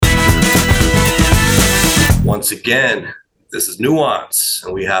Once again, this is Nuance,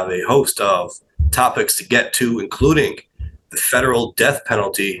 and we have a host of topics to get to, including the federal death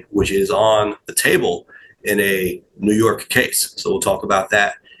penalty, which is on the table in a New York case. So we'll talk about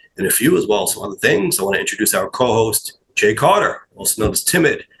that in a few, as well as some other things. I want to introduce our co-host, Jay Carter, also known as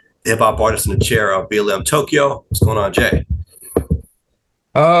Timid, the hip-hop artist in the chair of BLM Tokyo. What's going on, Jay?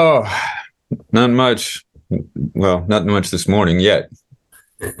 Oh, not much. Well, not much this morning yet.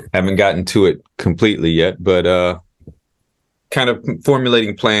 Haven't gotten to it completely yet, but kind of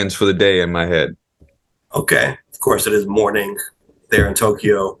formulating plans for the day in my head. Okay. Of course, it is morning there in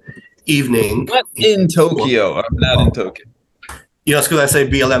Tokyo, evening. Not in Tokyo. I'm not in Tokyo. You know, it's because I say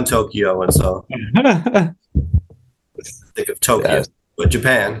BLM Tokyo, and so think of Tokyo, yes. But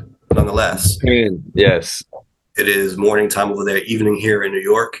Japan, nonetheless. Yes. It is morning time over there, evening here in New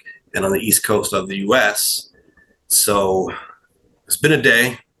York and on the East Coast of the U.S. So it's been a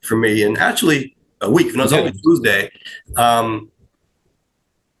day for me, and actually a week. You know, it's only Tuesday.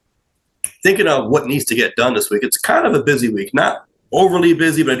 Thinking of what needs to get done this week. It's kind of a busy week, not overly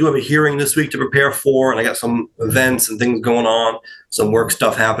busy, but I do have a hearing this week to prepare for, and I got some events and things going on, some work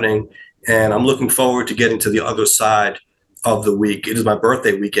stuff happening, and I'm looking forward to getting to the other side of the week. It is my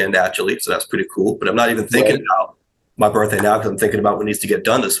birthday weekend, actually, so that's pretty cool, but I'm not even thinking about my birthday now because I'm thinking about what needs to get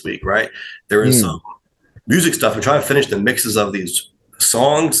done this week, right? There is some music stuff. I'm trying to finish the mixes of these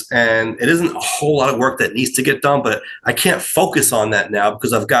songs, and it isn't a whole lot of work that needs to get done, but I can't focus on that now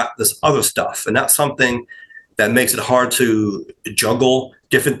because I've got this other stuff, and that's something that makes it hard to juggle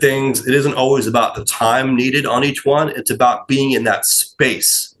different things. It isn't always about the time needed on each one. It's about being in that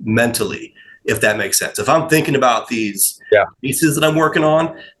space mentally, if that makes sense. If I'm thinking about these pieces that I'm working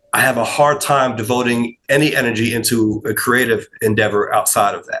on, I have a hard time devoting any energy into a creative endeavor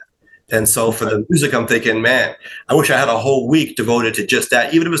outside of that. And so for the music, I'm thinking, man, I wish I had a whole week devoted to just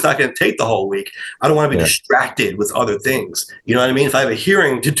that. Even if it's not going to take the whole week, I don't want to be distracted with other things. You know what I mean? If I have a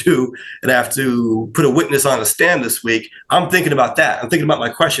hearing to do and I have to put a witness on a stand this week, I'm thinking about that. I'm thinking about my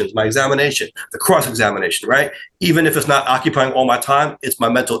questions, my examination, the cross-examination, right? Even if it's not occupying all my time, it's my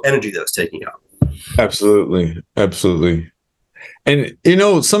mental energy that's taking up. Absolutely. Absolutely. And, you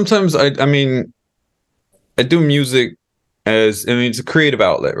know, sometimes I do music it's a creative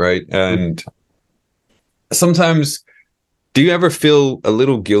outlet, right? And sometimes, do you ever feel a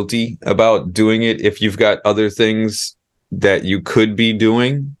little guilty about doing it if you've got other things that you could be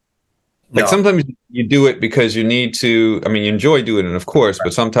doing? Like sometimes you do it because you need to, you enjoy doing it, of course,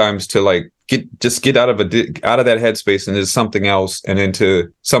 but sometimes to get out of that headspace and into something else and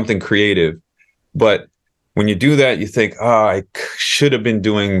into something creative. But when you do that, you think, I should have been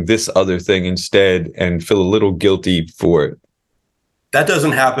doing this other thing instead, and feel a little guilty for it. That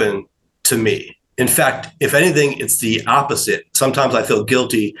doesn't happen to me. In fact, if anything, it's the opposite. Sometimes I feel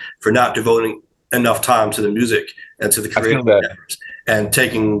guilty for not devoting enough time to the music and to the creative endeavors and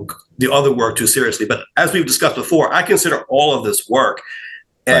taking the other work too seriously. But as we've discussed before, I consider all of this work.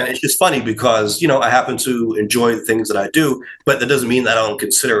 And it's just funny because, I happen to enjoy the things that I do, but that doesn't mean that I don't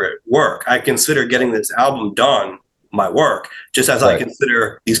consider it work. I consider getting this album done my work, just as I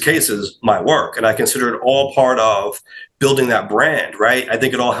consider these cases my work. And I consider it all part of building that brand, right? I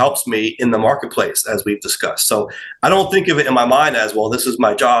think it all helps me in the marketplace, as we've discussed. So I don't think of it in my mind as, well, this is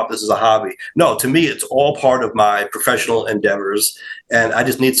my job, this is a hobby. No, to me, it's all part of my professional endeavors. And I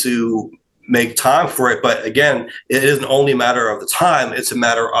just need to make time for it. But again, it isn't only a matter of the time, it's a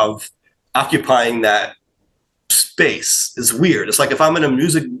matter of occupying that space. It's weird. It's like if I'm in a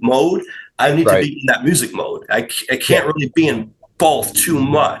music mode, I need to be in that music mode. I can't really be in both too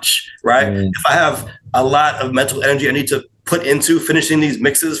much, right? If I have a lot of mental energy I need to put into finishing these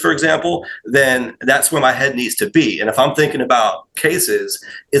mixes, for example, then that's where my head needs to be. And if I'm thinking about cases,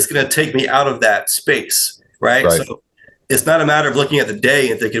 it's going to take me out of that space, right? So it's not a matter of looking at the day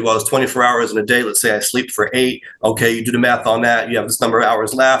and thinking, well, it's 24 hours in a day. Let's say I sleep for 8. Okay, you do the math on that. You have this number of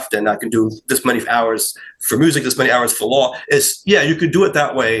hours left, and I can do this many hours for music, this many hours for law. You could do it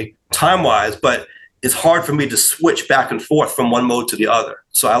that way time-wise, but it's hard for me to switch back and forth from one mode to the other.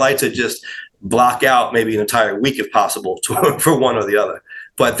 So I like to just block out maybe an entire week if possible for one or the other.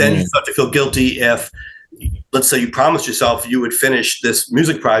 But then you start to feel guilty if, let's say you promised yourself you would finish this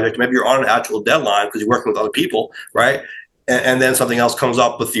music project. Maybe you're on an actual deadline because you're working with other people, right? And then something else comes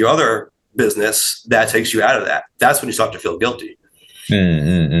up with the other business that takes you out of that. That's when you start to feel guilty.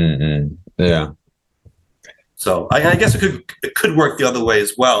 Yeah. So I guess it could work the other way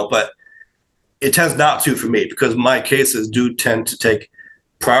as well, but it tends not to for me because my cases do tend to take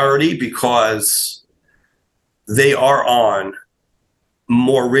priority because they are on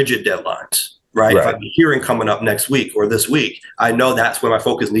more rigid deadlines. right? If I have a hearing coming up next week or this week, I know that's where my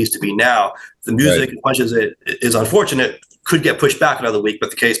focus needs to be now. The music, as much as it is unfortunate, could get pushed back another week, but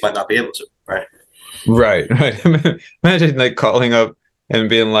the case might not be able to, right? Right. Imagine like calling up and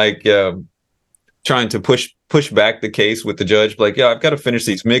being like, trying to push back the case with the judge, like, yeah, I've got to finish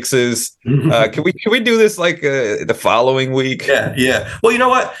these mixes. Can we do this like the following week? Yeah. Well, you know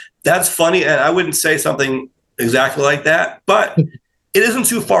what? That's funny, and I wouldn't say something exactly like that, but it isn't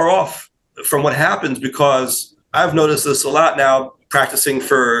too far off from what happens, because I've noticed this a lot now, practicing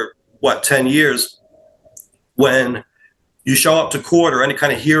for 10 years. When you show up to court or any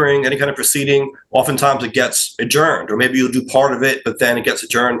kind of hearing, any kind of proceeding, oftentimes it gets adjourned, or maybe you'll do part of it, but then it gets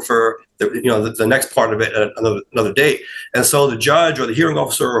adjourned for the next part of it at another date. And so the judge or the hearing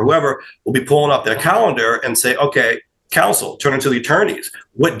officer or whoever will be pulling up their calendar and say, okay, counsel, turning to the attorneys,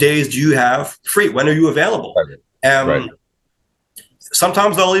 what days do you have free? When are you available? And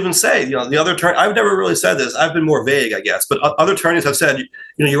sometimes they'll even say, the other attorney, I've never really said this, I've been more vague, I guess, but other attorneys have said,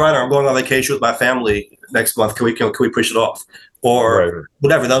 Your Honor, I'm going on vacation with my family next month. Can we push it off? Or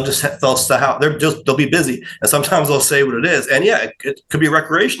whatever. They'll be busy. And sometimes they'll say what it is. And yeah, it could be a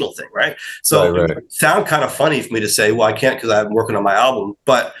recreational thing, right? So it sounds kind of funny for me to say, well, I can't because I'm working on my album.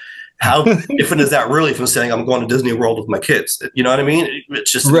 But how different is that really from saying I'm going to Disney World with my kids? You know what I mean?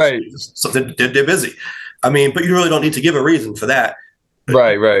 It's just they're busy. I mean, but you really don't need to give a reason for that.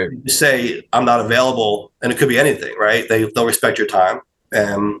 Right. You say I'm not available, and it could be anything, right? They'll respect your time,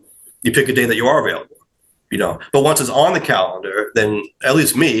 and you pick a day that you are available. But once it's on the calendar, then at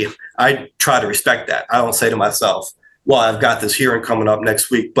least me, I try to respect that. I don't say to myself, well, I've got this hearing coming up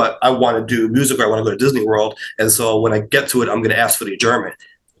next week, but I want to do music, or I want to go to Disney World, and so when I get to it, I'm going to ask for the adjournment.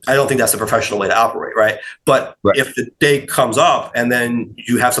 I don't think that's a professional way to operate, right? But if the day comes up and then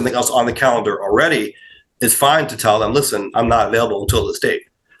you have something else on the calendar already, it's fine to tell them, listen, I'm not available until this date.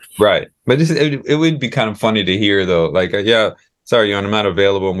 Right. But it would be kind of funny to hear, though. Like, sorry, I'm not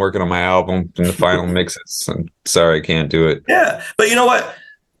available. I'm working on my album in the final mixes. I'm sorry, I can't do it. Yeah. But you know what?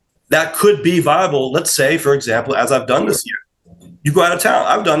 That could be viable. Let's say, for example, as I've done this year, you go out of town.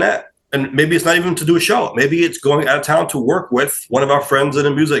 I've done that. And maybe it's not even to do a show. Maybe it's going out of town to work with one of our friends in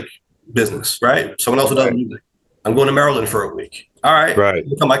the music business, right? Someone else who does music. I'm going to Maryland for a week. All right.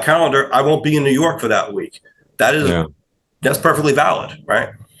 Look on my calendar. I won't be in New York for that week. That's perfectly valid,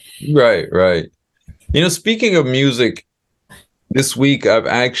 right? Right. Speaking of music, this week I've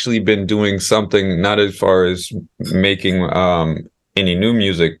actually been doing something, not as far as making any new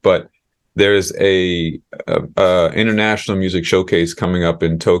music, but there's a international music showcase coming up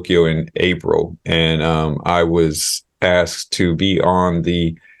in Tokyo in April, and I was asked to be on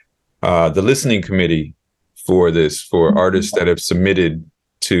the listening committee for artists that have submitted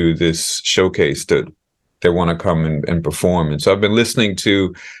to this showcase that want to come and perform. And so I've been listening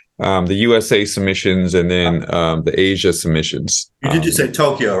to the USA submissions and then the Asia submissions. You did just say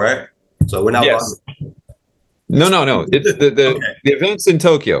Tokyo, right? So we're not. Yes. No. It's the event's in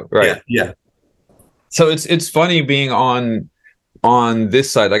Tokyo, right? Yeah. So it's funny being on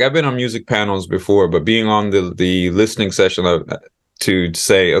this side. Like, I've been on music panels before, but being on the listening session to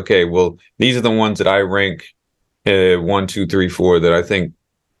say, okay, well, these are the ones that I rank 1, 2, 3, 4 that I think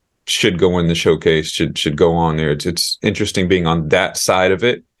should go in the showcase, should go on there. It's interesting being on that side of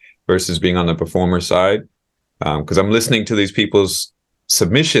it versus being on the performer side, because I'm listening to these people's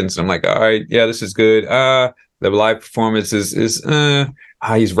submissions and I'm like, all right, yeah, this is good. The live performance is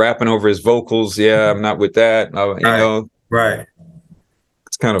he's rapping over his vocals. Yeah, I'm not with that. Right.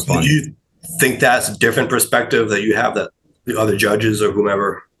 It's kind of funny. Do you think that's a different perspective that you have that the other judges or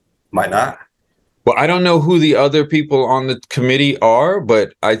whomever might not? Well, I don't know who the other people on the committee are,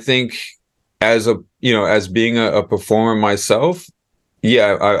 but I think as being a performer myself,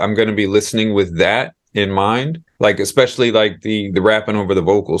 I'm going to be listening with that in mind, like especially like the rapping over the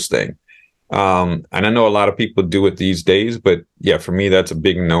vocals thing. And I know a lot of people do it these days, but yeah, for me, that's a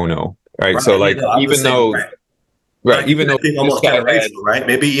big no-no. Right. So like, even though almost generational, right?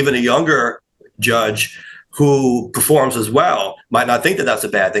 Maybe even a younger judge who performs as well might not think that that's a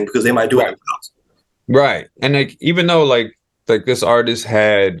bad thing because they might do it themselves. Right. And like, even though like this artist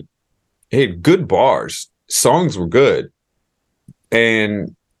had good bars, songs were good.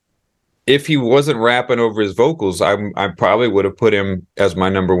 And if he wasn't rapping over his vocals, I probably would have put him as my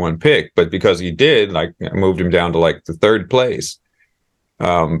number one pick. But because he did, like, I moved him down to like the third place.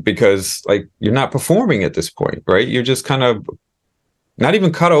 Because like, you're not performing at this point, right? You're just kind of not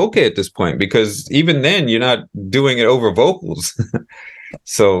even karaoke at this point, because even then you're not doing it over vocals.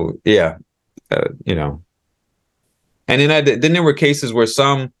 So yeah, and then there were cases where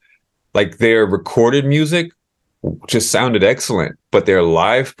some, like, their recorded music just sounded excellent, but their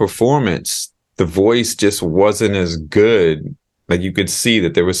live performance the voice just wasn't as good. Like you could see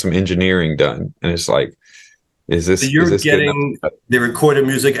that there was some engineering done, and it's like, is this? So you're is this getting the recorded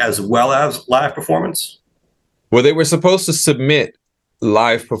music as well as live performance? Well, they were supposed to submit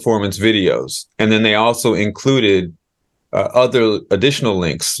live performance videos, and then they also included other additional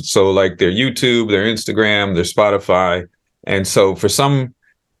links. So like their YouTube, their Instagram, their Spotify. And so for some,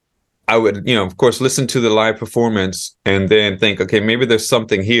 I would, of course, listen to the live performance and then think, okay, maybe there's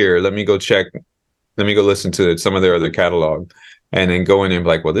something here. Let me go check. Let me go listen to some of their other catalog, and then go in and be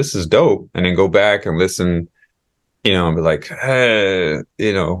like, well, this is dope. And then go back and listen, and be like, the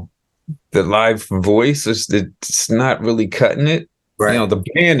live voice it's not really cutting it. Right. The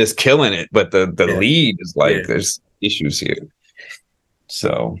band is killing it, but the lead is like, there's issues here.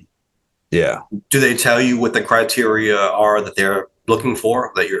 So, yeah. Do they tell you what the criteria are that they're looking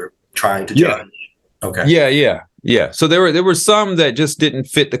for, that you're trying to judge? Okay. Yeah. So there were some that just didn't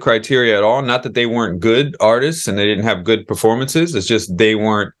fit the criteria at all. Not that they weren't good artists and they didn't have good performances. It's just they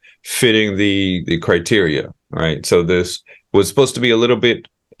weren't fitting the criteria, right? So this was supposed to be a little bit.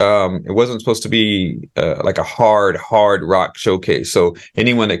 It wasn't supposed to be like a hard rock showcase. So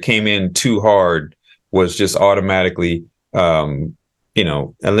anyone that came in too hard was just automatically,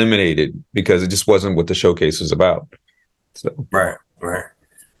 eliminated, because it just wasn't what the showcase was about. So right.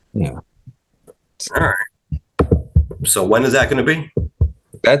 Yeah. All right. So when is that going to be?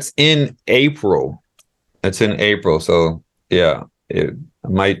 That's in April. So yeah, I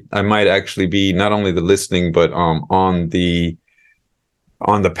might actually be not only the listening, but on the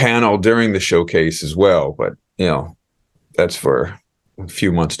panel during the showcase as well. But that's for a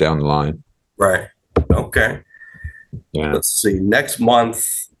few months down the line. Right. Okay. Yeah. Let's see. Next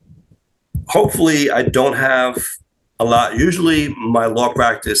month, hopefully I don't have a lot. Usually my law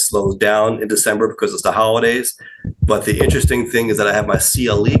practice slows down in December because it's the holidays. But the interesting thing is that I have my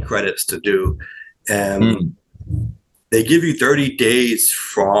CLE credits to do. And they give you 30 days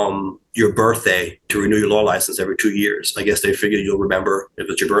from your birthday to renew your law license every 2 years. I guess they figure you'll remember if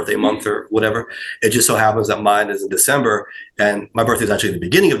it's your birthday month or whatever. It just so happens that mine is in December, and my birthday is actually in the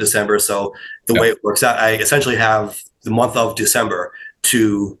beginning of December. So the way it works out, I essentially have the month of December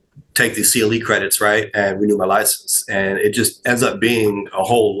to take the CLE credits, right, and renew my license. And it just ends up being a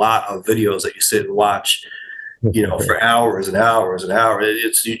whole lot of videos that you sit and watch, for hours and hours and hours.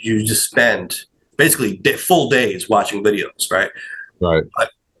 It's you just spend basically full days watching videos, right? Right.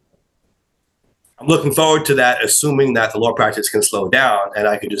 I'm looking forward to that, assuming that the law practice can slow down and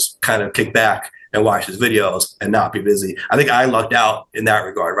I can just kind of kick back and watch his videos and not be busy. I think I lucked out in that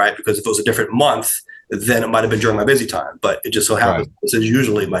regard, right? Because if it was a different month, then it might have been during my busy time. But it just so happens this is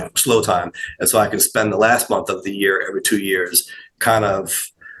usually my slow time. And so I can spend the last month of the year, every 2 years, kind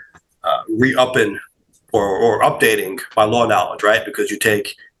of re-upping or updating my law knowledge, right? Because you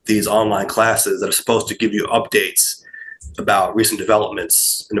take these online classes that are supposed to give you updates about recent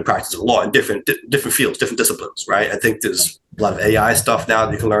developments in the practice of law in different fields, different disciplines, right? I think there's a lot of AI stuff now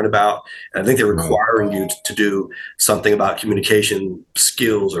that you can learn about. And I think they're requiring you to do something about communication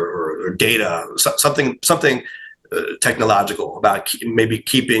skills or data, something technological about maybe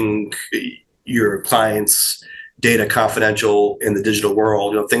keeping your clients' data confidential in the digital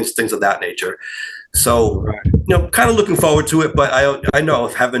world, things of that nature. So, kind of looking forward to it, but I know,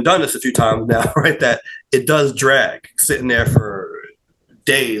 having done this a few times now, right, that it does drag sitting there for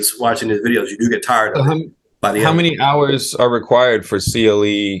days watching these videos. You do get tired of it by the end. How many hours are required for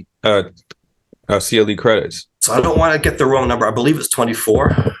CLE credits? So I don't want to get the wrong number. I believe it's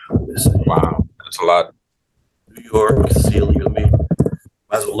 24. Wow, that's a lot. New York CLE.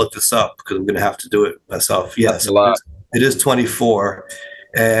 Might as well look this up because I'm going to have to do it myself. Yes, that's a lot. It is 24,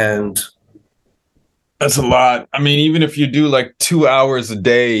 and that's a lot. I mean, even if you do like 2 hours a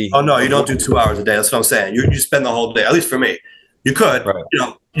day. Oh, no, you don't do 2 hours a day. That's what I'm saying. You spend the whole day, at least for me. You could,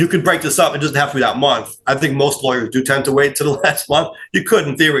 you could break this up. It doesn't have to be that month. I think most lawyers do tend to wait to the last month. You could,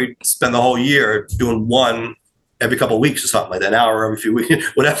 in theory, spend the whole year doing one every couple of weeks or something like that, an hour every few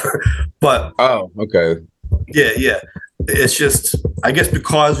weeks, whatever. But okay. Yeah. It's just, I guess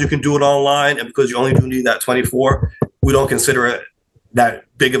because you can do it online and because you only do need that 24, we don't consider it that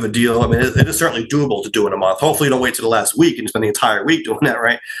big of a deal. I mean, it is certainly doable to do in a month. Hopefully you don't wait to the last week and spend the entire week doing that,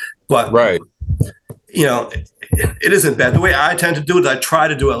 right? But, it isn't bad. The way I tend to do it is I try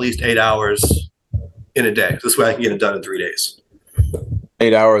to do at least 8 hours in a day. This way I can get it done in 3 days.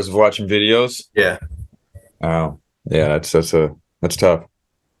 8 hours of watching videos? Yeah. Oh, yeah, that's tough.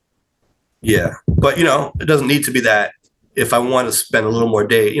 Yeah. But, it doesn't need to be that. If I want to spend a little more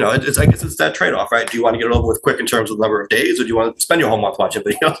day, I guess it's that trade-off, right? Do you want to get it over with quick in terms of the number of days, or do you want to spend your whole month watching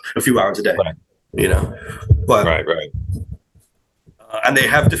videos a few hours a day? Right. But right. And they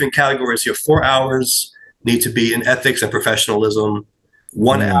have different categories here. 4 hours need to be in ethics and professionalism.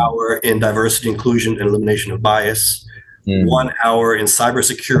 1 hour in diversity, inclusion, and elimination of bias. 1 hour in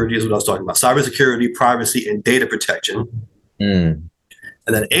cybersecurity is what I was talking about. Cybersecurity, privacy, and data protection. And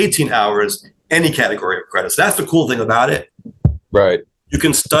then 18 hours, any category of credits. That's the cool thing about it. Right. You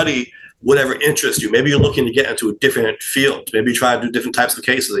can study whatever interests you. Maybe you're looking to get into a different field. Maybe you try to do different types of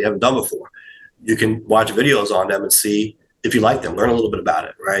cases that you haven't done before. You can watch videos on them and see if you like them, learn a little bit about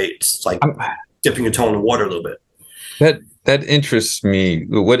it, right? It's like dipping your toe in the water a little bit. That interests me.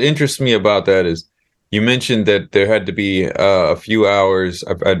 What interests me about that is you mentioned that there had to be a few hours.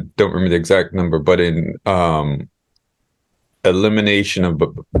 I don't remember the exact number, but in elimination of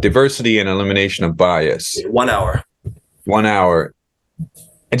diversity and elimination of bias. 1 hour. 1 hour.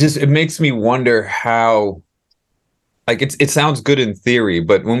 It makes me wonder how, like, it sounds good in theory,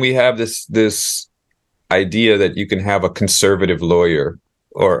 but when we have this idea that you can have a conservative lawyer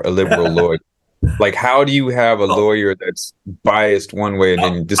or a liberal lawyer, like, how do you have a lawyer that's biased one way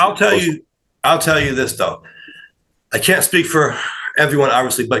and then I'll tell you this though. I can't speak for everyone,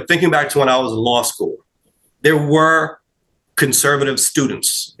 obviously, but thinking back to when I was in law school, there were conservative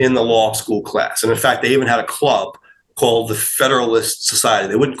students in the law school class. And in fact, they even had a club called the Federalist Society.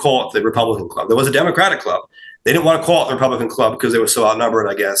 They wouldn't call it the Republican Club. There was a Democratic club. They didn't want to call it the Republican Club because they were so outnumbered,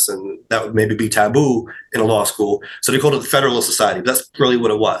 I guess, and that would maybe be taboo in a law school. So they called it the Federalist Society. That's really what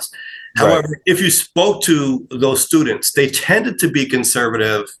it was. Right. However, if you spoke to those students, they tended to be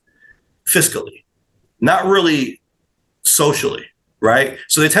conservative fiscally, not really socially, right?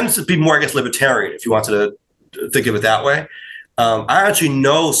 So they tended to be more, I guess, libertarian, if you wanted to think of it that way. I actually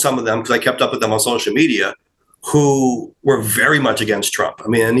know some of them because I kept up with them on social media who were very much against Trump. I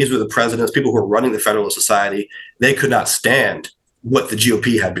mean, and these were the presidents, people who were running the Federalist Society. They could not stand what the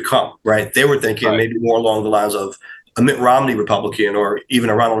GOP had become, right? They were thinking maybe more along the lines of a Mitt Romney Republican or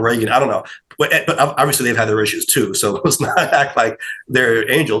even a Ronald Reagan. I don't know. But obviously they've had their issues too. So let's not act like they're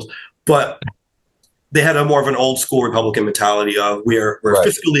angels. But they had a more of an old school Republican mentality of we're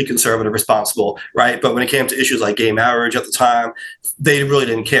fiscally conservative, responsible, right? But when it came to issues like gay marriage at the time, they really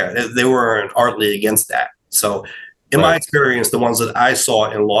didn't care. They weren't ardently against that. So in my experience, the ones that I saw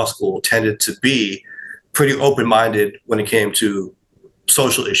in law school tended to be pretty open-minded when it came to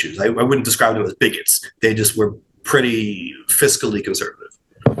social issues. I wouldn't describe them as bigots. They just were pretty fiscally conservative.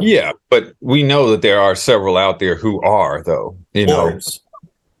 Yeah, but we know that there are several out there who are, though. You know,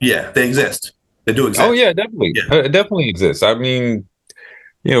 yeah, they exist. They do exist. Oh yeah, definitely, it definitely exists. I mean,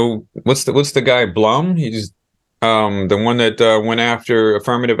 you know, what's the guy Blum? He's the one that went after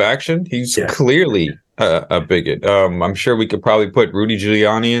affirmative action. He's clearly a bigot. I'm sure we could probably put Rudy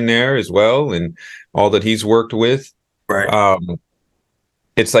Giuliani in there as well, and all that he's worked with. Right.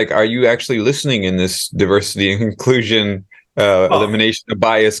 It's like, are you actually listening in this diversity and inclusion elimination of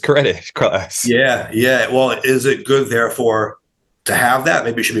bias credit class? Yeah. Well, is it good, therefore, to have that?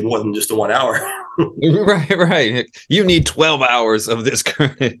 Maybe it should be more than just the 1 hour. Right. You need 12 hours of this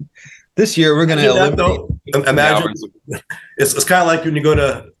credit. This year, we're going to eliminate. Imagine it's kind of like when you go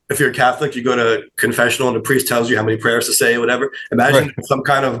to, if you're a Catholic, you go to confessional and the priest tells you how many prayers to say or whatever. Imagine some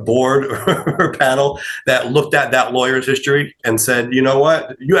kind of board or panel that looked at that lawyer's history and said, you know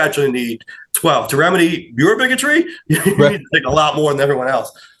what, you actually need 12 to remedy your bigotry. You need to take a lot more than everyone else.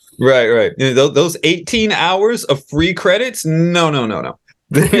 Right. You know, those 18 hours of free credits? No.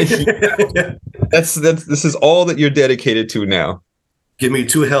 This is all that you're dedicated to now. Give me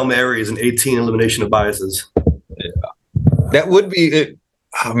 2 Hail Marys and 18 elimination of biases. Yeah. That would be it.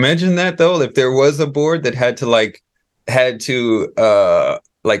 Imagine that though, if there was a board that had to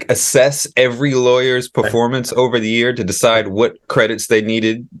assess every lawyer's performance over the year to decide what credits they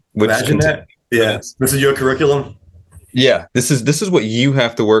needed. Imagine that. Yeah. This is your curriculum. Yeah. This is what you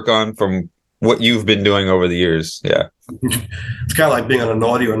have to work on from what you've been doing over the years. Yeah. It's kind of like being on a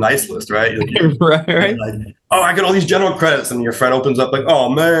naughty or nice list, right? Right. Like, oh, I got all these general credits, and your friend opens up like, oh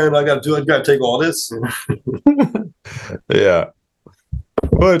man, I got to take all this. Yeah.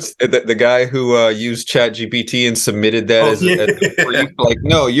 Well, it's the guy who used ChatGPT and submitted that as like,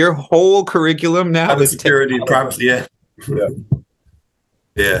 no, your whole curriculum now is security, privacy.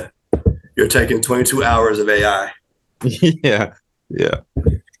 Yeah. You're taking 22 hours of AI. Yeah.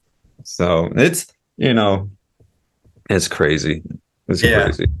 So it's, it's crazy. It's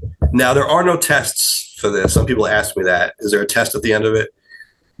crazy. Now, there are no tests for this. Some people ask me that. Is there a test at the end of it?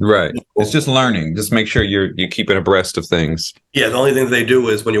 Right. It's just learning. Just make sure you're keeping abreast of things. Yeah. The only thing that they do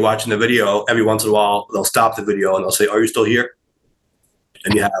is when you're watching the video, every once in a while, they'll stop the video and they'll say, are you still here?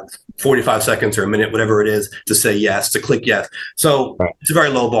 And you have 45 seconds or a minute, whatever it is, to say yes, to click yes. So It's a very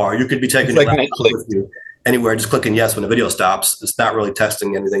low bar. You could be taking like Netflix. with you. anywhere, just clicking yes when the video stops. It's not really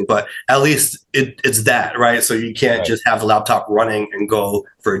testing anything, but at least it's that, right? So you can't just have the laptop running and go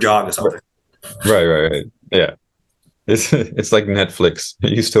for a jog or something. Right. Yeah. It's like Netflix. Are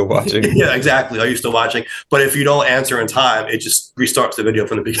you still watching? Yeah, exactly. Are you still watching? But if you don't answer in time, it just restarts the video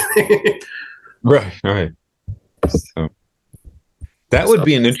from the beginning. Right. So that would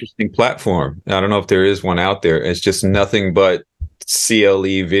be an interesting platform. I don't know if there is one out there. It's just nothing but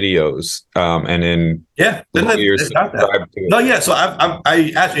CLE videos, and then no, yeah. So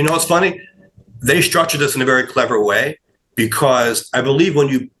I actually, you know, what's funny? They structured this in a very clever way, because I believe when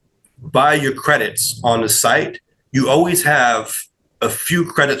you buy your credits on the site, you always have a few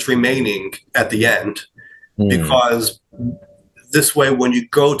credits remaining at the end, because this way, when you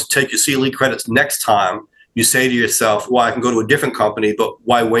go to take your CLE credits next time, you say to yourself, well, I can go to a different company, but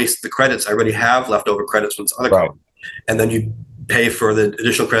why waste the credits? I already have leftover credits from this other company. And then you pay for the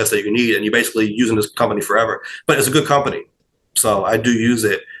additional credits that you need, and you're basically using this company forever. But it's a good company. So I do use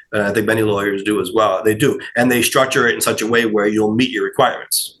it, and I think many lawyers do as well. They do. And they structure it in such a way where you'll meet your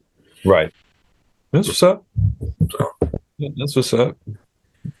requirements. Right. That's what's up. So, yeah, that's what's up.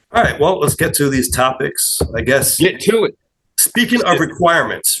 All right. Well, let's get to these topics, I guess. Get to it. Speaking of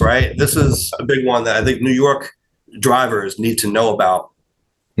requirements, right? This is a big one that I think New York drivers need to know about,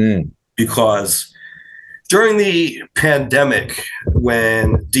 because during the pandemic,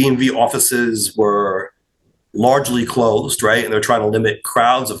 when DMV offices were largely closed, right, and they're trying to limit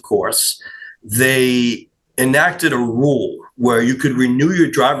crowds, of course, they enacted a rule where you could renew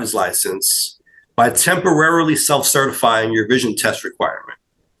your driver's license by temporarily self-certifying your vision test requirement,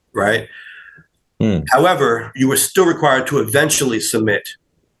 right? However, you were still required to eventually submit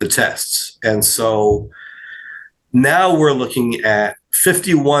the tests. And so now we're looking at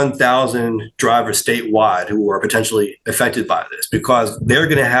 51,000 drivers statewide who are potentially affected by this, because they're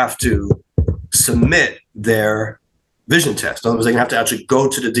going to have to submit their vision test. In other words, they're going to have to actually go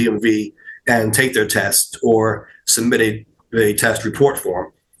to the DMV and take their test, or submit a test report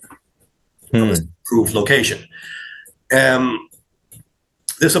form from an approved location.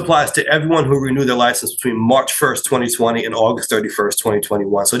 This applies to everyone who renewed their license between March 1st, 2020 and August 31st,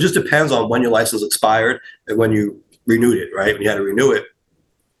 2021. So it just depends on when your license expired and when you renewed it, right? When you had to renew it.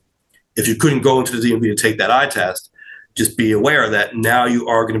 If you couldn't go into the DMV to take that eye test, just be aware that now you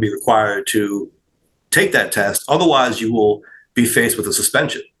are going to be required to take that test. Otherwise, you will be faced with a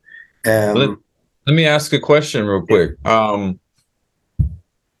suspension. Let me ask a question real quick.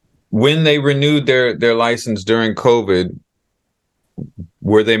 When they renewed their license during COVID,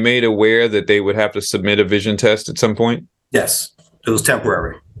 were they made aware that they would have to submit a vision test at some point? Yes, it was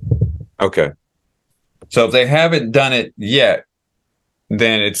temporary. Okay. So if they haven't done it yet,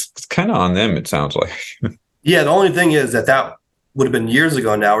 then it's kind of on them, it sounds like. Yeah, the only thing is that would have been years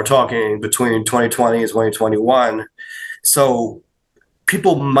ago now. We're talking between 2020 and 2021. So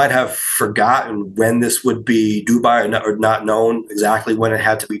people might have forgotten when this would be due by, or not known exactly when it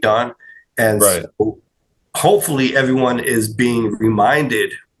had to be done. And so hopefully everyone is being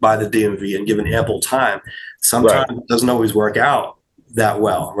reminded by the DMV and given ample time. Sometimes it doesn't always work out that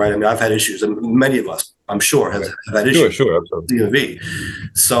well, right? I mean, I've had issues, and many of us, I'm sure, have had issues with the DMV.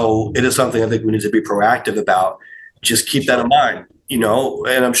 So it is something I think we need to be proactive about. Just keep that in mind, you know,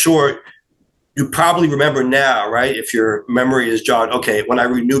 and I'm sure you probably remember now, right? If your memory is jogged, okay, when I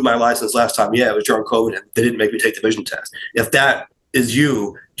renewed my license last time, it was during COVID, and they didn't make me take the vision test. If that is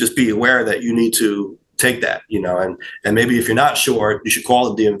you, just be aware that you need to take that, you know, and maybe if you're not sure, you should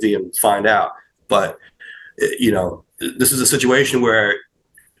call the DMV and find out. But, you know, this is a situation where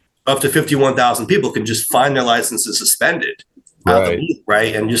up to 51,000 people can just find their licenses suspended out of the blue,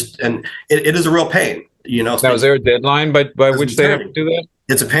 right? And it is a real pain, you know. Now, is there a deadline by which they have to do that?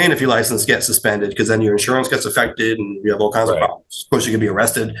 It's a pain if your license gets suspended, because then your insurance gets affected and you have all kinds of problems. Of course, you can be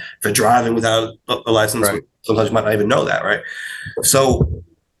arrested for driving without a license. Sometimes you might not even know that, right? So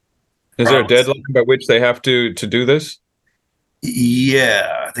is there a deadline by which they have to do this?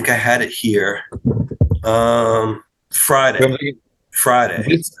 Yeah, I think I had it here. Friday.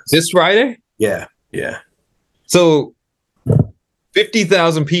 This Friday? Yeah. So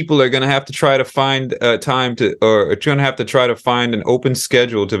 50,000 people are going to have to try to find time to, or are going to have to try to find an open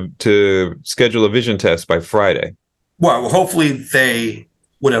schedule to schedule a vision test by Friday. Well, hopefully they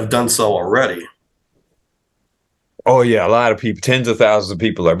would have done so already. Oh yeah, a lot of people, tens of thousands of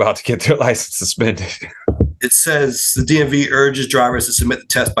people are about to get their license suspended. It says the DMV urges drivers to submit the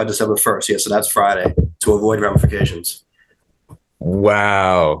test by December 1st. Yeah, so that's Friday, to avoid ramifications.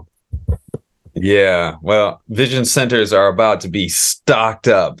 Wow. Yeah, well, vision centers are about to be stocked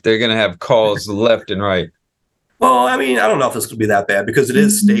up. They're going to have calls left and right. Well, I mean, I don't know if this could be that bad because it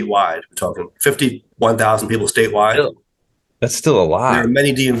is statewide. We're talking 51,000 people statewide. That's still a lot. There are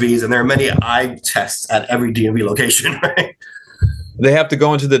many DMVs and there are many eye tests at every DMV location, right? They have to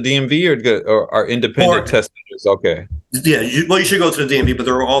go into the DMV or are independent test centers? Okay. Yeah, you should go to the DMV, but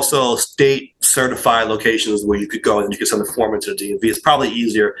there are also state certified locations where you could go and you can send the form into the DMV. It's probably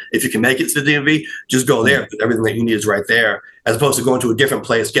easier if you can make it to the DMV, just go there because everything that you need is right there, as opposed to going to a different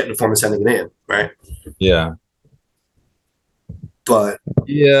place, getting the form and sending it in, right? Yeah. But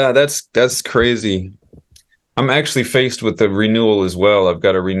yeah, that's crazy. I'm actually faced with the renewal as well. I've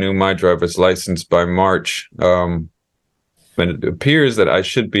got to renew my driver's license by March. But it appears that I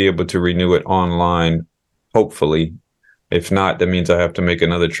should be able to renew it online, hopefully. If not, that means I have to make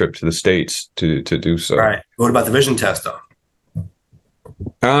another trip to the States to do so. Right. What about the vision test though?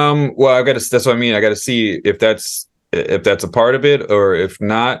 Well, that's what I mean. I got to see if that's a part of it or if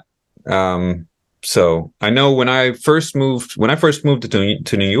not. So I know when I first moved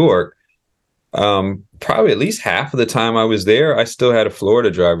to New York, probably at least half of the time I was there, I still had a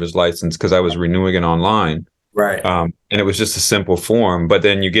Florida driver's license because I was renewing it online. Right. And it was just a simple form. But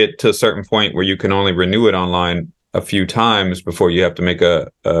then you get to a certain point where you can only renew it online a few times before you have to make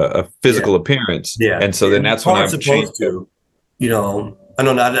a physical appearance. Yeah. And so then that's when I'm supposed to, I know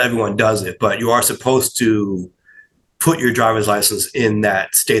not everyone does it, but you are supposed to put your driver's license in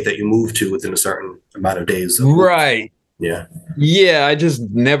that state that you move to within a certain amount of days. Right. Yeah. Yeah. I just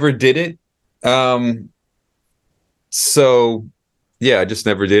never did it. So yeah, I just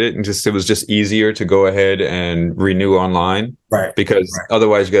never did it. And it was just easier to go ahead and renew online. Right. Because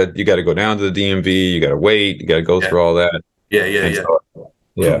otherwise you got to go down to the DMV, you got to wait, you got to go through all that. Yeah. So,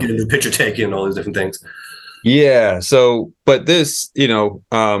 yeah. Getting the picture taken and all these different things. Yeah. So, but this,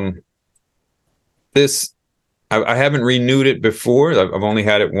 I haven't renewed it before. I've only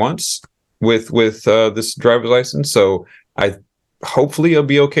had it once with this driver's license. So hopefully it'll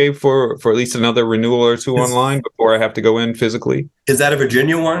be okay for at least another renewal or two online before I have to go in physically. Is that a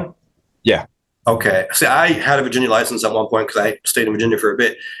Virginia one? Yeah. Okay. See, I had a Virginia license at one point because I stayed in Virginia for a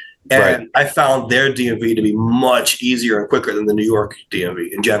bit. And I found their DMV to be much easier and quicker than the New York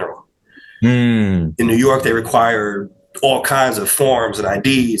DMV in general. In New York, they require all kinds of forms and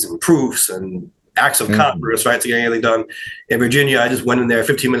IDs and proofs and acts of Congress, right, to get anything done. In Virginia, I just went in there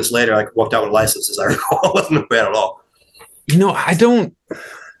 15 minutes later, I walked out with licenses. I recall it wasn't bad at all. I don't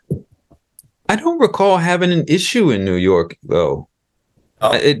recall having an issue in New York though.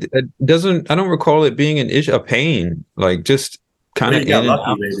 It doesn't. I don't recall it being an issue, a pain. Like just kind of got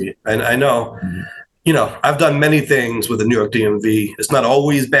lucky, maybe. And I know, I've done many things with the New York DMV. It's not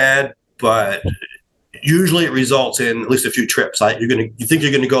always bad, but usually it results in at least a few trips. You think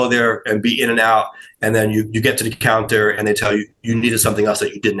you're gonna go there and be in and out, and then you get to the counter and they tell you you needed something else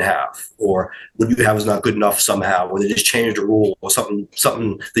that you didn't have, or what you have is not good enough somehow, or they just changed a rule, or something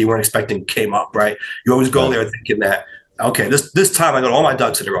that you weren't expecting came up. Right? You always go there thinking that okay, this time I got all my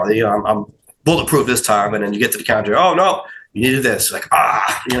ducks in a row. I'm bulletproof this time, and then you get to the counter. Oh no, you needed this. Like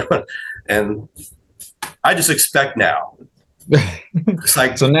and I just expect now. It's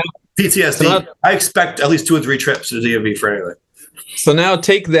like so now. PTSD. So now, I expect at least 2 or 3 trips to the DMV for anything. So now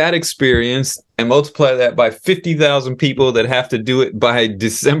take that experience and multiply that by 50,000 people that have to do it by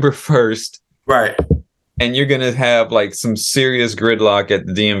December 1st. Right. And you're going to have like some serious gridlock at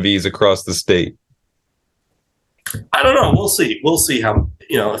the DMVs across the state. I don't know. We'll see. We'll see how,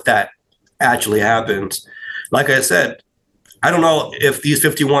 if that actually happens. Like I said, I don't know if these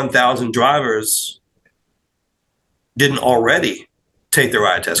 51,000 drivers didn't already take their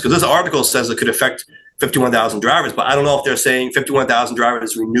eye test, because this article says it could affect 51,000 drivers, but I don't know if they're saying 51,000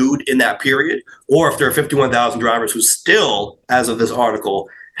 drivers renewed in that period, or if there are 51,000 drivers who still, as of this article,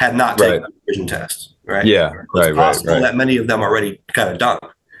 had not taken the vision test. Right? Yeah, it's possible that many of them already kind of done.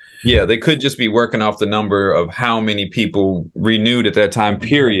 Yeah, they could just be working off the number of how many people renewed at that time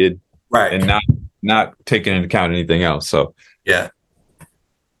period, right, and not taking into account anything else. So yeah.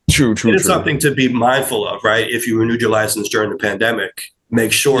 True. It's something to be mindful of, right? If you renewed your license during the pandemic,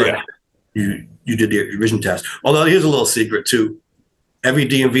 make sure you did your vision test. Although here's a little secret too. Every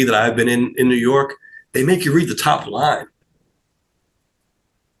DMV that I've been in New York, they make you read the top line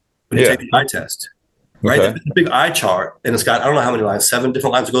when you take the eye test, right? Okay. It's a big eye chart, and it's got, I don't know how many lines, 7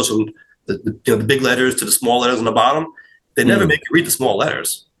 different lines. It goes from the big letters to the small letters on the bottom. They never make you read the small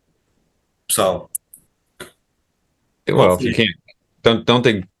letters. So, well, if you can't, don't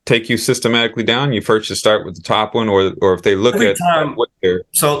they take you systematically down? You first just start with the top one, or if they look at what they're.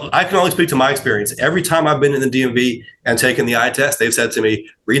 So I can only speak to my experience. Every time I've been in the DMV and taken the eye test, they've said to me,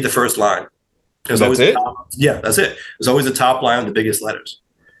 read the first line. That's it? Yeah, that's it. There's always the top line with the biggest letters.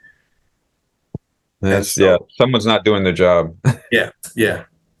 And That's yeah. so, Someone's not doing their job. yeah, yeah.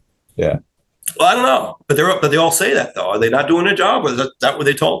 Yeah. Well, I don't know, but they all say that though. Are they not doing their job, or is that what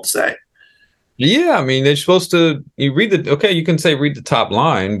they told to say? Yeah, I mean, they're supposed to. You read the okay. You can say read the top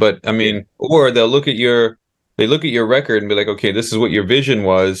line, but I Yeah. mean, or they'll look at your record and be like, okay, this is what your vision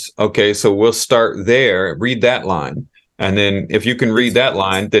was. Okay, so we'll start there. Read that line, and then if you can read that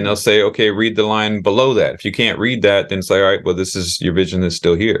line, then they'll say, okay, read the line below that. If you can't read that, then say, all right, well, this is your vision is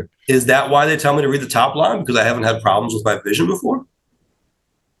still here. Is that why they tell me to read the top line? Because I haven't had problems with my vision before?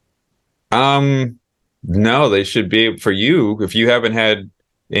 No, they should be for you. If you haven't had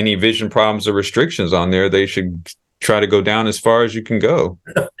any vision problems or restrictions on there, they should try to go down as far as you can go.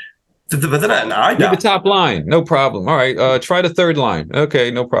 But they're not an eye Read the doctor. top line, no problem. All right, try the third line. Okay,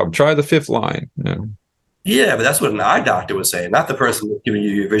 no problem. Try the fifth line. No. Yeah, but that's what an eye doctor was saying, not the person giving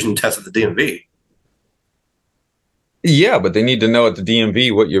you your vision test at the DMV. Yeah, but they need to know at the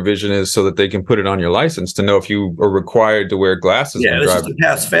DMV what your vision is so that they can put it on your license to know if you are required to wear glasses Yeah, when it's just driving. a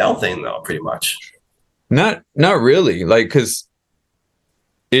pass fail thing, though, pretty much. Not really. Like, because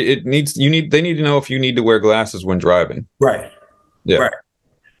it needs they need to know if you need to wear glasses when driving. Right. Yeah. Right.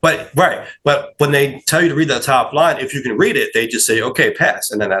 But when they tell you to read that top line, if you can read it, they just say, okay, pass,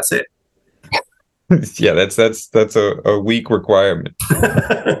 and then that's it. Yeah, that's a weak requirement.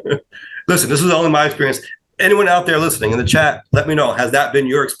 Listen, this is only my experience. Anyone out there listening in the chat, let me know. Has that been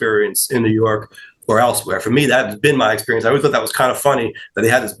your experience in New York or elsewhere? For me, that has been my experience. I always thought that was kind of funny that they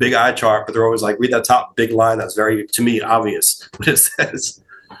had this big eye chart, but they're always like, read that top big line. That's very, to me, obvious what it says.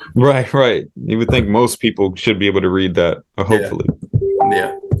 Right. You would think most people should be able to read that, hopefully.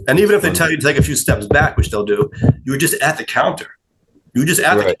 Yeah. And even if they tell you to take a few steps back, which they'll do, you were just at the counter. You were just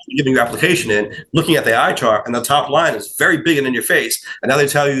at the counter giving your application in, looking at the eye chart, and the top line is very big and in your face. And now they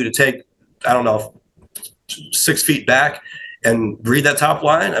tell you to take, I don't know, 6 feet back and read that top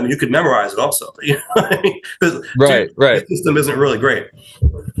line. I mean, you could memorize it also. You know what I mean? Right. The system isn't really great.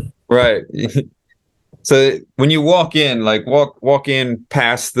 Right. So when you walk in, like walk in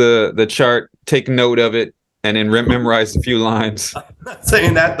past the chart, take note of it, and then memorize a few lines. I'm not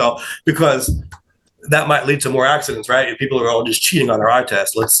saying that though, because that might lead to more accidents, right? If people are all just cheating on their eye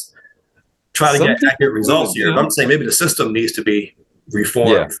test, let's try to get accurate results here. I'm saying maybe the system needs to be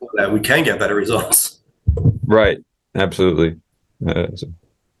reformed so that we can get better results. Right. Absolutely. All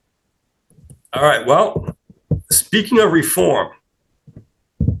right. Well, speaking of reform,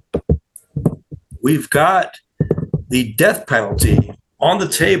 we've got the death penalty on the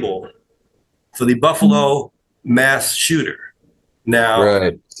table for the Buffalo mass shooter.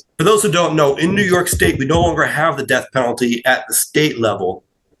 Now, for those who don't know, in New York State, we no longer have the death penalty at the state level.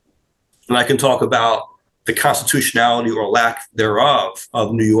 And I can talk about the constitutionality or lack thereof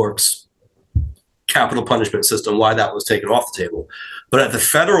of New York's capital punishment system, why that was taken off the table. But at the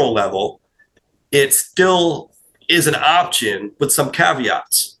federal level, it still is an option with some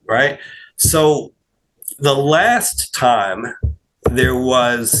caveats, right? So the last time there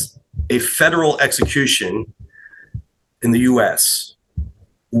was a federal execution in the US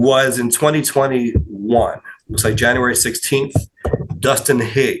was in 2021. Looks like January 16th, Dustin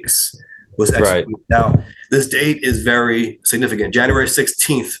Higgs was executed. Right. Now, this date is very significant. January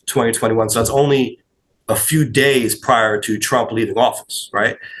 16th, 2021. So that's only a few days prior to Trump leaving office,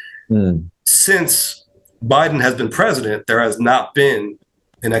 right? Since Biden has been president, there has not been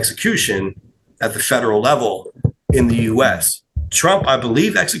an execution at the federal level in the US. Trump, I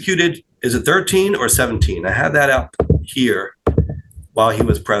believe, executed, is it 13 or 17? I had that up here while he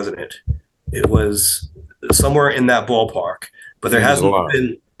was president. It was somewhere in that ballpark, but there hasn't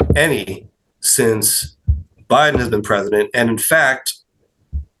been any since Biden has been president. And in fact,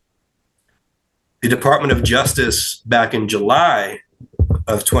 the Department of Justice back in July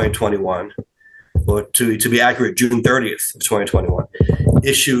of 2021, or to be accurate, June 30th of 2021,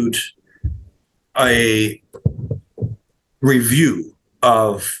 issued a review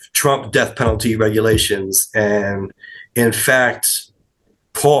of Trump death penalty regulations and, in fact,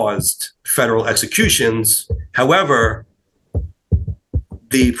 paused federal executions. However,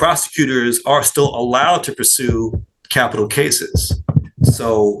 the prosecutors are still allowed to pursue capital cases.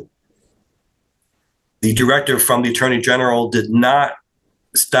 So the directive from the Attorney General did not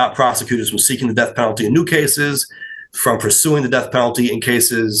stop prosecutors from seeking the death penalty in new cases, from pursuing the death penalty in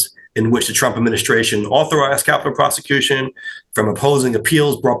cases in which the Trump administration authorized capital prosecution, from opposing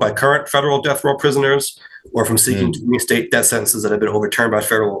appeals brought by current federal death row prisoners, or from seeking to reinstate death sentences that have been overturned by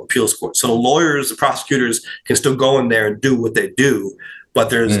federal appeals courts. So the lawyers, the prosecutors can still go in there and do what they do, but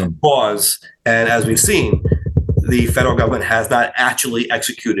there's a pause. And as we've seen, the federal government has not actually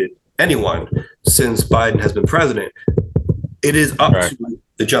executed anyone since Biden has been president. It is up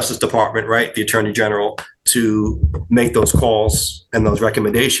to the Justice Department, right, the Attorney General, to make those calls and those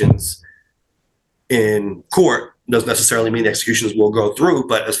recommendations in court. Doesn't necessarily mean executions will go through,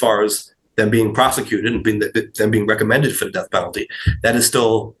 but as far as them being prosecuted and them being recommended for the death penalty, that is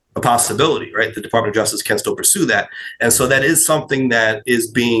still a possibility, right? The Department of Justice can still pursue that. And so that is something that is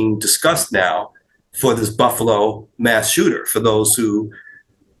being discussed now for this Buffalo mass shooter. For those who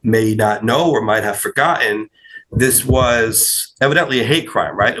may not know or might have forgotten, this was evidently a hate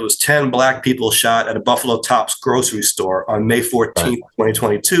crime, right? It was 10 Black people shot at a Buffalo Tops grocery store on May 14th,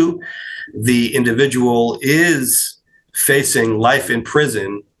 2022. The individual is facing life in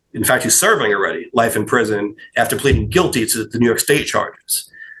prison. In fact, he's serving already life in prison after pleading guilty to the New York State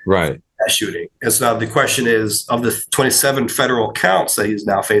charges. Right. That shooting. And so now the question is, of the 27 federal counts that he's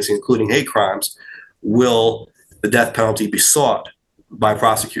now facing, including hate crimes, will the death penalty be sought by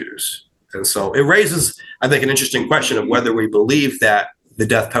prosecutors? And so it raises, I think, an interesting question of whether we believe that the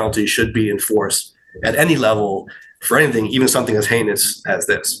death penalty should be enforced at any level for anything, even something as heinous as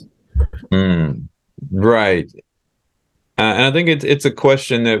this. Right. And I think it's a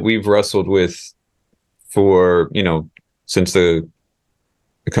question that we've wrestled with for, since the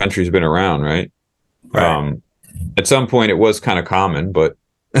country's been around, right? At some point it was kind of common, but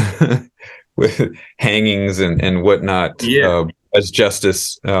with hangings and whatnot, as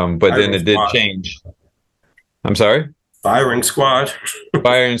justice, but then it did change. I'm sorry? Firing squads,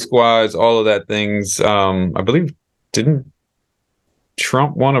 all of that things. I believe, didn't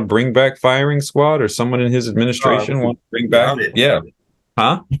Trump want to bring back firing squad, or someone in his administration want to bring back? Yeah.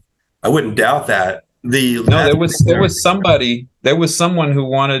 Huh? I wouldn't doubt that. There was someone who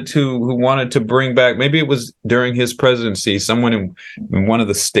wanted to bring back, maybe it was during his presidency, someone in one of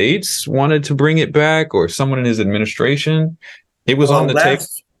the states wanted to bring it back, or someone in his administration. It was on the table.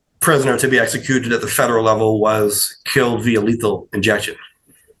 Prisoner to be executed at the federal level was killed via lethal injection.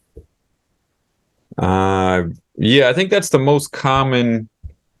 Yeah, I think that's the most common,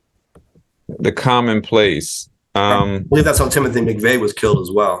 the commonplace. I believe that's how Timothy McVeigh was killed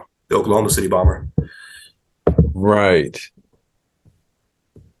as well, the Oklahoma City bomber. Right.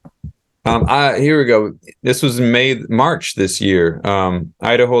 Here we go. This was in March this year.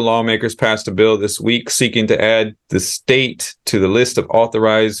 Idaho lawmakers passed a bill this week seeking to add the state to the list of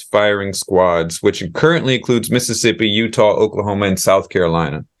authorized firing squads, which currently includes Mississippi, Utah, Oklahoma, and South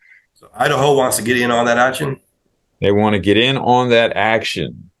Carolina. So Idaho wants to get in on that action? They want to get in on that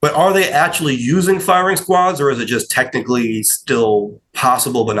action. But are they actually using firing squads, or is it just technically still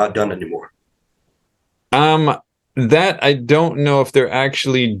possible but not done anymore? That I don't know if they're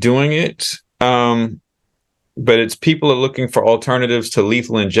actually doing it, but it's people are looking for alternatives to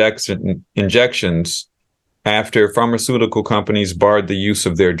lethal injections after pharmaceutical companies barred the use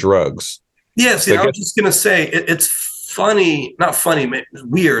of their drugs. Yeah, see, I was just going to say, it's funny, not funny,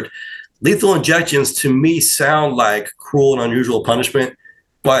 weird. Lethal injections to me sound like cruel and unusual punishment,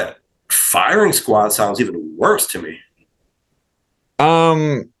 but firing squad sounds even worse to me.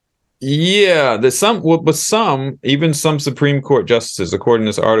 Yeah, even some Supreme Court justices, according to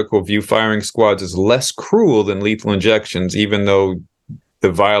this article, view firing squads as less cruel than lethal injections, even though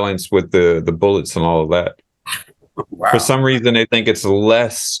the violence with the bullets and all of that. Wow. For some reason, they think it's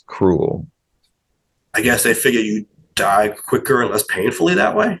less cruel. I guess they figure you die quicker and less painfully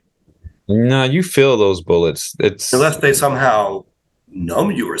that way. No, you feel those bullets. Unless they somehow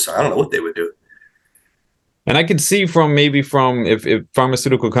numb you or something. I don't know what they would do. And I could see from if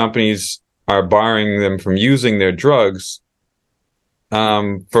pharmaceutical companies are barring them from using their drugs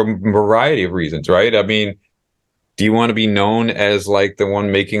for a variety of reasons, right? I mean, do you want to be known as like the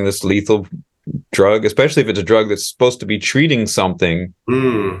one making this lethal drug, especially if it's a drug that's supposed to be treating something?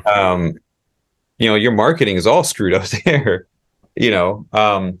 Your marketing is all screwed up there.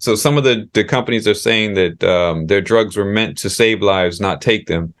 So some of the companies are saying that their drugs were meant to save lives, not take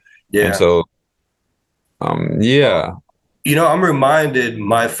them. Yeah. And so, yeah. I'm reminded,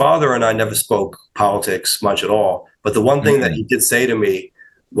 my father and I never spoke politics much at all. But the one thing that he did say to me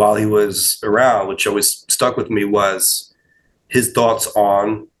while he was around, which always stuck with me, was his thoughts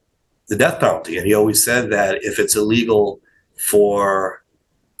on the death penalty. And he always said that if it's illegal for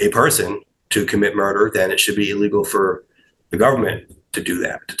a person to commit murder, then it should be illegal for the government to do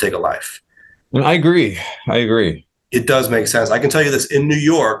that, to take a life. I agree. It does make sense. I can tell you this, in New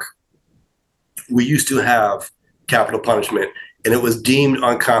York, we used to have capital punishment, and it was deemed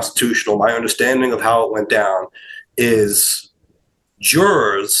unconstitutional. My understanding of how it went down is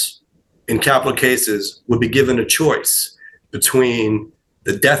jurors in capital cases would be given a choice between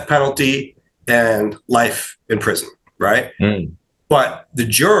the death penalty and life in prison, right? But the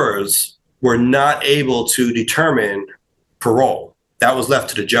jurors were not able to determine parole. that was left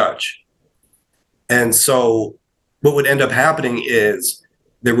to the judge. And so what would end up happening is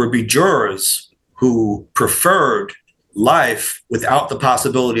there would be jurors who preferred life without the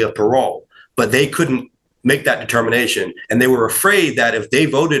possibility of parole, but they couldn't make that determination. And they were afraid that if they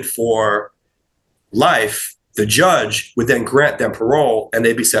voted for life, the judge would then grant them parole and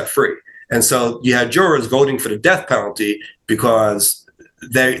they'd be set free. And so you had jurors voting for the death penalty because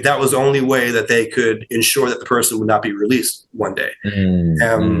that was the only way that they could ensure that the person would not be released one day.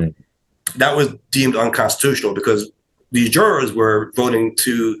 That was deemed unconstitutional because these jurors were voting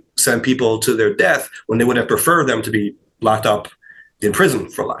to send people to their death when they would have preferred them to be locked up in prison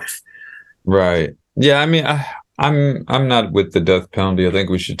for life. Right. Yeah. I mean, I'm not with the death penalty. I think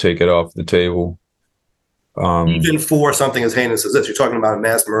we should take it off the table. Even for something as heinous as this, you're talking about a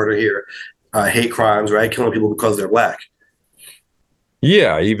mass murder here, hate crimes, right? Killing people because they're Black.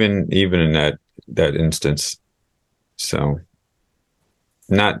 Yeah. Even in that instance. So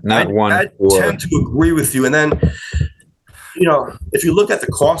not one. I tend to agree with you. And then, if you look at the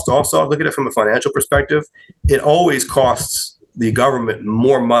cost also, look at it from a financial perspective, it always costs the government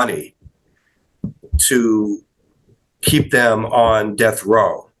more money to keep them on death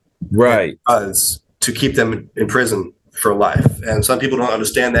row. Right. As to keep them in prison for life. And some people don't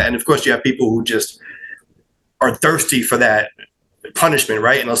understand that. And of course you have people who just are thirsty for that punishment,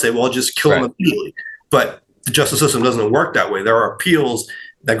 right? And they'll say, well, just kill them immediately. But the justice system doesn't work that way. There are appeals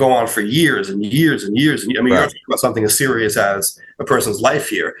that go on for years and years and years. And I mean, you're talking about something as serious as a person's life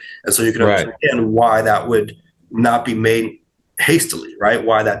here. And so you can understand why that would not be made hastily, right?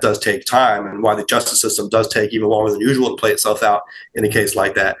 Why that does take time and why the justice system does take even longer than usual to play itself out in a case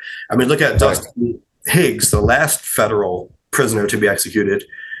like that. I mean, look at Dustin Higgs, the last federal prisoner to be executed.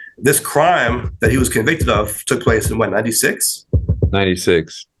 This crime that he was convicted of took place in what, 96?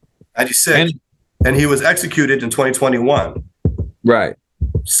 96. And he was executed in 2021. Right.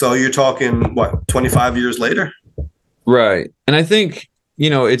 So you're talking, what, 25 years later? Right. And I think,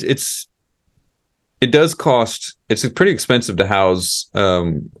 it does cost, it's pretty expensive to house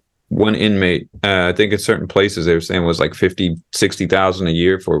one inmate. I think in certain places they were saying it was like 50, 60,000 a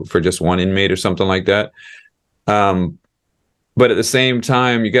year for just one inmate or something like that. But at the same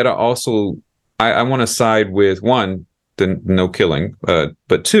time, you got to also, I want to side with one, the no killing,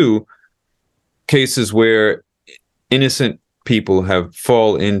 but two, cases where innocent people have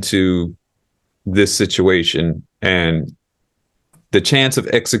fall into this situation, and the chance of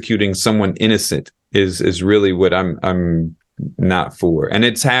executing someone innocent is really what I'm not for. And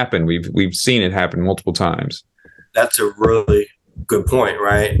it's happened. We've seen it happen multiple times. That's a really good point,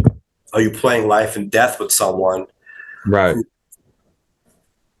 right? Are you playing life and death with someone, right, who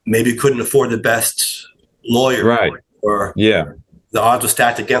maybe couldn't afford the best lawyer, right, or the odds were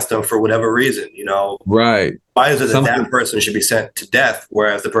stacked against them for whatever reason, right? Why is it that person should be sent to death,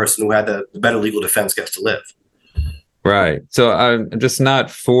 whereas the person who had the better legal defense gets to live? Right. So I'm just not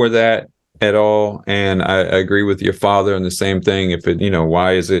for that at all. And I agree with your father on the same thing. If it,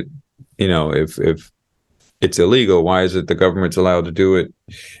 why is it, if it's illegal, why is it the government's allowed to do it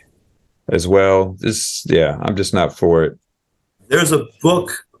as well? I'm just not for it. There's a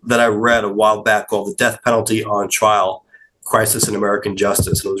book that I read a while back called The Death Penalty on Trial, Crisis in American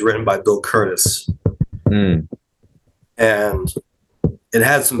Justice. And it was written by Bill Curtis. And it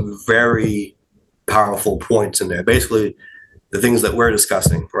had some very powerful points in there. Basically, the things that we're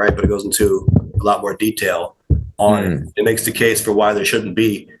discussing, right? But it goes into a lot more detail on it. It makes the case for why there shouldn't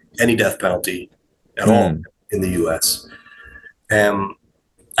be any death penalty at all in the U.S. And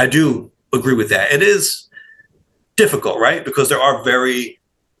I do agree with that. It is difficult, right? Because there are very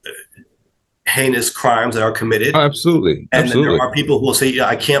heinous crimes that are committed. Oh, absolutely. And then there are people who will say,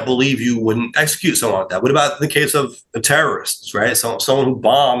 I can't believe you wouldn't execute someone like that. What about the case of the terrorists, right? Someone who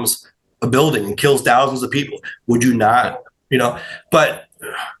bombs a building and kills thousands of people. Would you not, but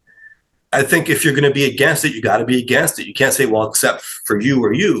I think if you're going to be against it, you got to be against it. You can't say, well, except for you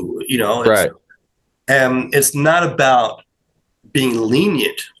or you, right. And it's not about being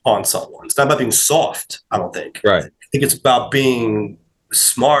lenient on someone. It's not about being soft, I don't think. Right. I think it's about being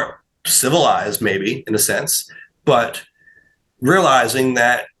smart, civilized, maybe in a sense, but realizing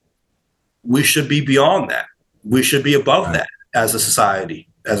that we should be beyond that. We should be above that as a society,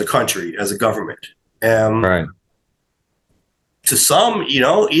 as a country, as a government. Right. To some,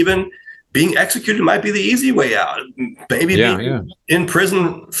 even being executed might be the easy way out. Maybe being in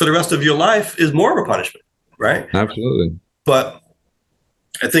prison for the rest of your life is more of a punishment, right? Absolutely. But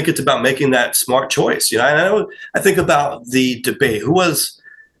I think it's about making that smart choice. I think about the debate. Who was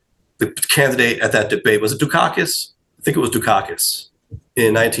the candidate at that debate? Was it Dukakis? I think it was Dukakis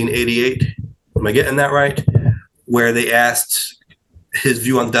in 1988. Am I getting that right? Where they asked his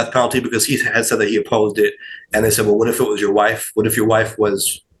view on the death penalty because he had said that he opposed it. And they said, well, what if it was your wife? What if your wife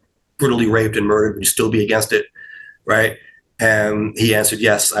was brutally raped and murdered? Would you still be against it? Right. And he answered,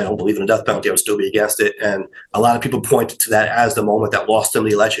 yes, I don't believe in the death penalty. I would still be against it. And a lot of people pointed to that as the moment that lost him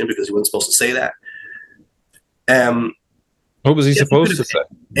the election because he wasn't supposed to say that. What was he supposed to say?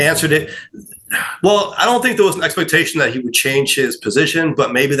 Answered it. Well, I don't think there was an expectation that he would change his position,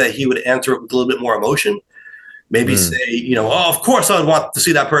 but maybe that he would answer it with a little bit more emotion. Maybe say, oh, of course I would want to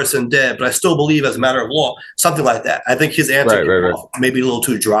see that person dead, but I still believe as a matter of law, something like that. I think his answer maybe a little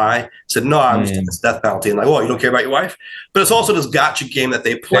too dry. Said, no, I'm just against death penalty. And like, well, you don't care about your wife? But it's also this gotcha game that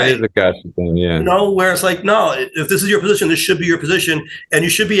they play. That is a gotcha thing, yeah. Where it's like, no, if this is your position, this should be your position. And you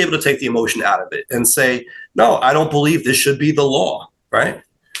should be able to take the emotion out of it and say, no, I don't believe this should be the law, right?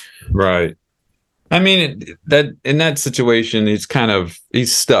 Right. I mean, that in that situation, he's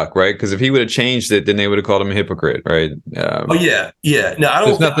stuck, right? Because if he would have changed it, then they would have called him a hypocrite, right? No, I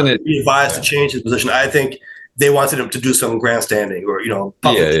don't think he would be advised to change his position. I think they wanted him to do some grandstanding or,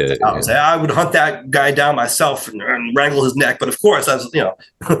 say, I would hunt that guy down myself and wrangle his neck. But of course, that's, that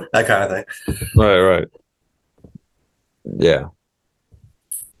kind of thing. Right. Yeah.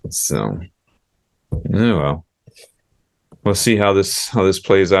 So, well, we'll see how this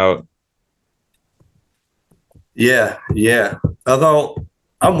plays out. Yeah. Although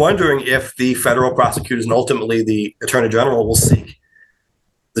I'm wondering if the federal prosecutors and ultimately the attorney general will seek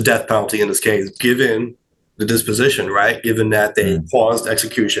the death penalty in this case, given the disposition, right? Given that they paused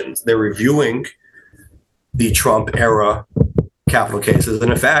executions, they're reviewing the Trump era capital cases.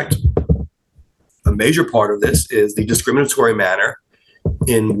 And in fact, a major part of this is the discriminatory manner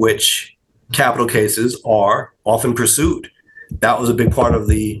in which capital cases are often pursued. That was a big part of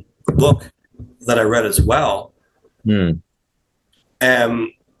the book that I read as well. And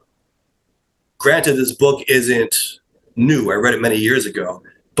granted, this book isn't new. I read it many years ago,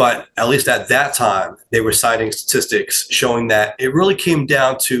 but at least at that time, they were citing statistics showing that it really came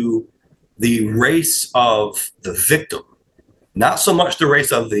down to the race of the victim, not so much the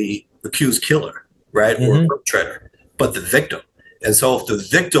race of the accused killer, right, or perpetrator, but the victim. And so if the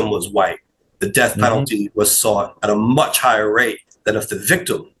victim was white, the death penalty was sought at a much higher rate than if the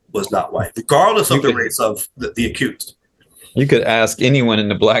victim was not white, regardless of the race of the accused. You could ask anyone in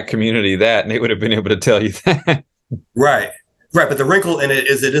the Black community that, and they would have been able to tell you that. Right. But the wrinkle in it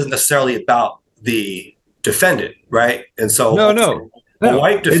is it isn't necessarily about the defendant, right? And so a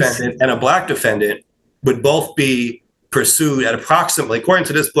white defendant and a Black defendant would both be pursued at approximately, according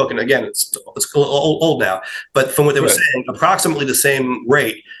to this book, and again, it's old now, but from what they were saying, approximately the same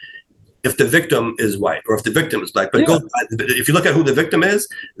rate if the victim is white or if the victim is Black. But if you look at who the victim is,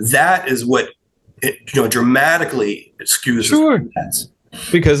 that is what dramatically skews. Sure.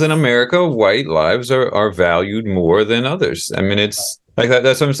 Because in America, white lives are valued more than others. I mean, it's like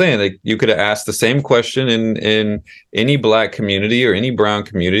that's what I'm saying. Like you could have asked the same question in any Black community or any brown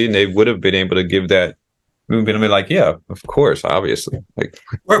community, and they would have been able to give that. Been like, yeah, of course, obviously. Like,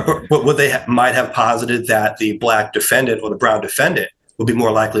 but what they might have posited that the Black defendant or the brown defendant would be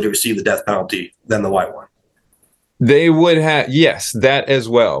more likely to receive the death penalty than the white one. They would have, yes, that as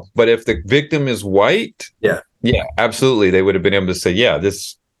well. But if the victim is white, yeah, absolutely, they would have been able to say,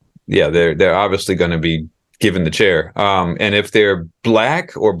 they're obviously going to be given the chair. And if they're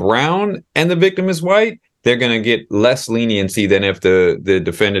Black or brown and the victim is white, they're going to get less leniency than if the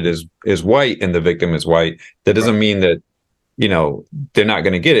defendant is white and the victim is white. That doesn't mean that, they're not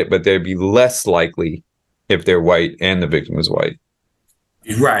going to get it, but they'd be less likely if they're white and the victim is white.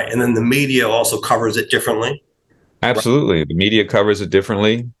 Right. And then the media also covers it differently. Absolutely. Right. The media covers it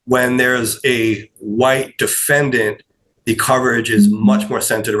differently. When there's a white defendant, the coverage is much more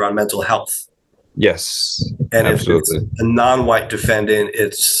centered around mental health. Yes. And absolutely. If it's a non-white defendant,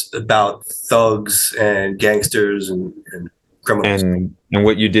 it's about thugs and gangsters and criminals. And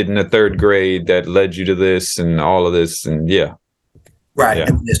what you did in the third grade that led you to this and all of this. And Right. Yeah.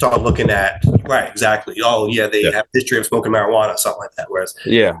 And they start looking at, exactly. Oh, yeah, they have a history of smoking marijuana, something like that. Whereas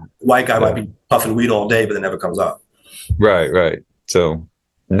the white guy might be puffing weed all day, but it never comes up. Right. So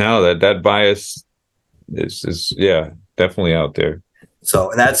now that bias is definitely out there. So,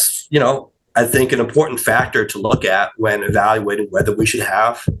 and that's, I think an important factor to look at when evaluating whether we should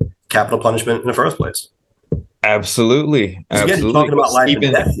have capital punishment in the first place. Absolutely. Again, you're talking about life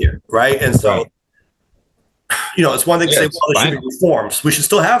and death here, right? And so, it's one thing to say, well, there should be reforms. We should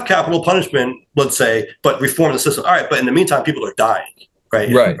still have capital punishment, let's say, but reform the system. All right, but in the meantime, people are dying,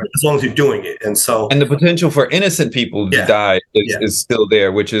 right? Right. As long as you're doing it. And the potential for innocent people to die is still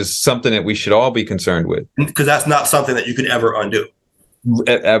there, which is something that we should all be concerned with. Because that's not something that you can ever undo.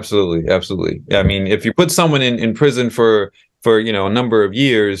 Absolutely. I mean, if you put someone in prison for for, you know, a number of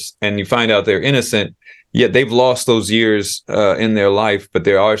years, and you find out they're innocent, yet they've lost those years in their life, but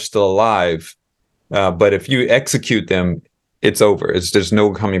they are still alive. But if you execute them, it's over. There's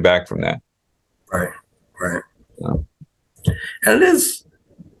no coming back from that. Right. And it is,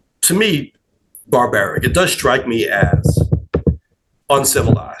 to me, barbaric. It does strike me as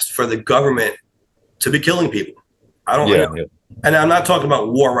uncivilized for the government to be killing people. I don't know. Yeah. And I'm not talking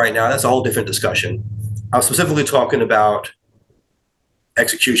about war right now. That's a whole different discussion. I'm specifically talking about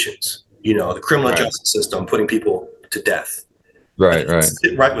executions, you know, the criminal justice system, putting people to death. Right.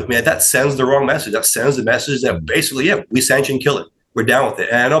 Right with me. That sends the wrong message. That sends the message that basically, yeah, we sanction killing. We're down with it.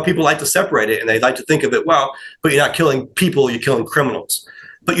 And I know people like to separate it, and they like to think of it, well, but you're not killing people, you're killing criminals.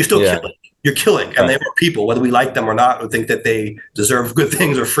 But you're still killing. You're killing. And they are people, whether we like them or not, or think that they deserve good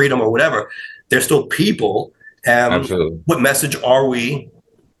things or freedom or whatever. They're still people. And what message are we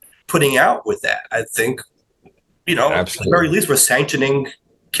putting out with that? I think, you know, at the very least, we're sanctioning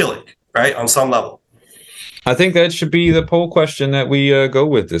killing, right, on some level. I think that should be the poll question that we go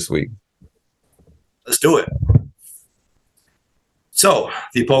with this week. Let's do it. So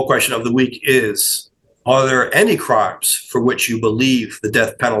the poll question of the week is, are there any crimes for which you believe the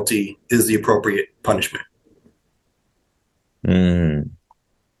death penalty is the appropriate punishment?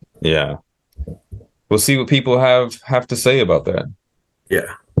 Yeah. We'll see what people have to say about that.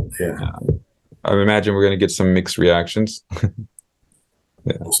 Yeah. I imagine we're going to get some mixed reactions.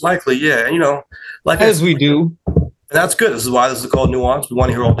 Most likely, yeah. And, you know, like as we do. And that's good. This is why this is called Nuance. We want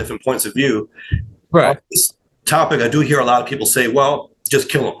to hear all different points of view. Right. This topic, I do hear a lot of people say, well, just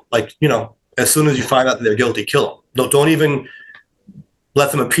kill them. Like, you know, as soon as you find out that they're guilty, kill them. Don't even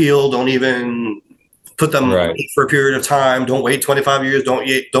let them appeal. Don't even put them for a period of time. Don't wait 25 years.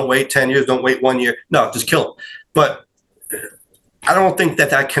 Don't wait 10 years. Don't wait 1 year. No, just kill them. But I don't think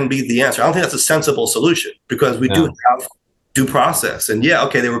that can be the answer. I don't think that's a sensible solution, because we do have due process. And yeah,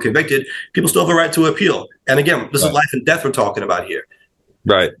 okay, they were convicted. People still have a right to appeal. And again, this is life and death we're talking about here.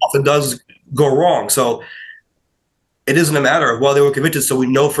 Right. It often does go wrong. So it isn't a matter of, well, they were convicted, so we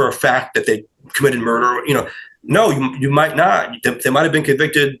know for a fact that they committed murder. You know, no, you might not. They might have been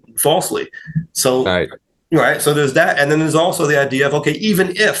convicted falsely. So, so there's that. And then there's also the idea of, okay,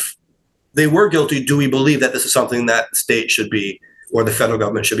 even if they were guilty, do we believe that this is something that the state should be, or the federal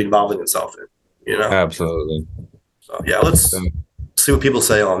government should be involving itself in? You know? Absolutely. So, yeah, let's see what people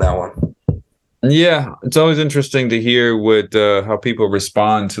say on that one. Yeah, it's always interesting to hear what how people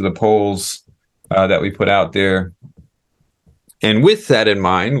respond to the polls that we put out there. And with that in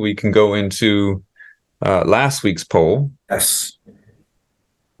mind, we can go into last week's poll. Yes.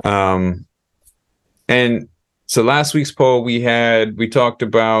 And so last week's poll, we talked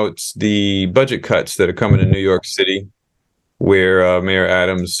about the budget cuts that are coming to New York City, where Mayor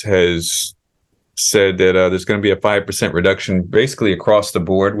Adams has said that there's going to be a 5% reduction basically across the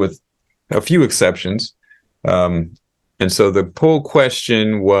board, with a few exceptions. And so the poll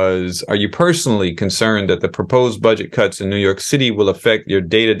question was, are you personally concerned that the proposed budget cuts in New York City will affect your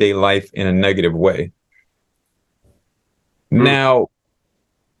day-to-day life in a negative way? Now,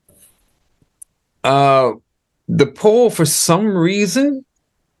 the poll, for some reason,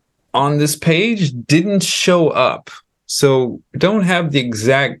 on this page didn't show up. So we don't have the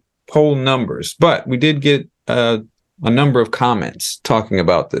exact poll numbers, but we did get a number of comments talking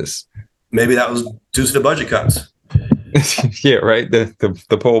about this. Maybe that was due to the budget cuts. Yeah, right.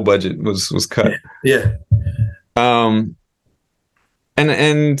 The poll budget was cut. Yeah. And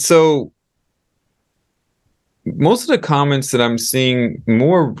so most of the comments that I'm seeing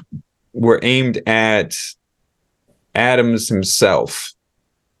more were aimed at Adams himself.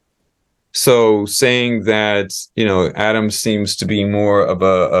 So saying that, you know, Adams seems to be more of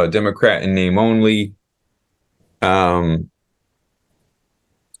a Democrat in name only. So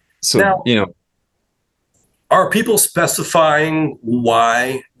now, you know, are people specifying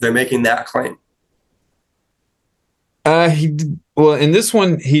why they're making that claim? Well, in this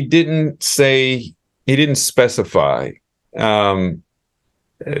one, he didn't specify. He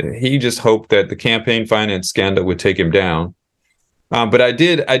just hoped that the campaign finance scandal would take him down. But I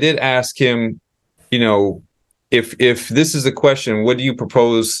did ask him, you know, if this is a question, what do you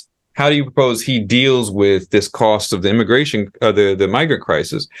propose? How do you propose he deals with this cost of the immigration, the migrant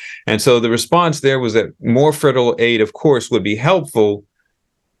crisis? And so the response there was that more federal aid, of course, would be helpful.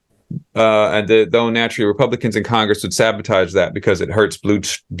 And though naturally Republicans in Congress would sabotage that because it hurts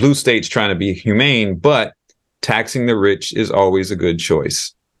blue states trying to be humane, but taxing the rich is always a good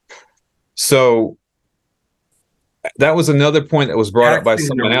choice. So that was another point that was brought up by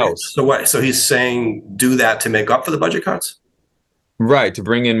someone else. So what? So he's saying do that to make up for the budget cuts? Right, to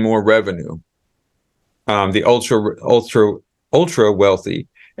bring in more revenue. The ultra ultra wealthy.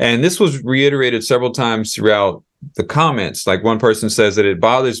 And this was reiterated several times throughout the comments. Like one person says that it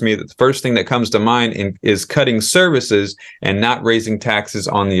bothers me that the first thing that comes to mind is cutting services and not raising taxes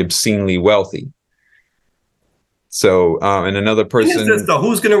on the obscenely wealthy. So, and another person, this, though,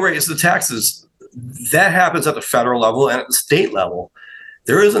 who's going to raise the taxes? That happens at the federal level and at the state level.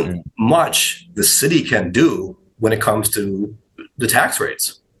 There isn't much the city can do when it comes to the tax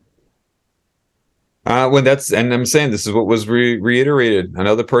rates. When that's, and I'm saying this is what was reiterated.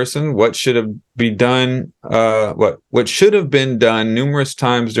 Another person, what should have been done, what should have been done numerous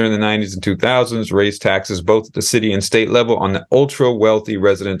times during the 90s and 2000s, raise taxes both at the city and state level on the ultra wealthy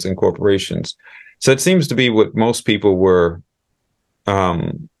residents and corporations. So it seems to be what most people were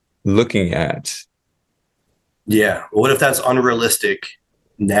looking at. Yeah. What if that's unrealistic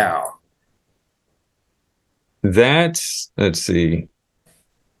now? Let's see.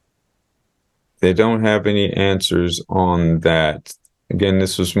 They don't have any answers on that. Again,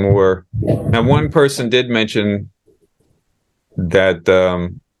 this was more. Now, one person did mention that,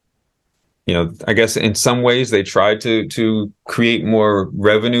 I guess in some ways they tried to create more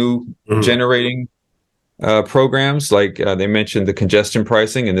revenue generating programs. Like they mentioned the congestion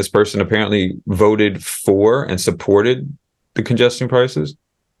pricing, and this person apparently voted for and supported the congestion pricing. This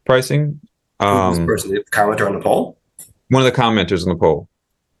person, the commenter on the poll? One of the commenters on the poll.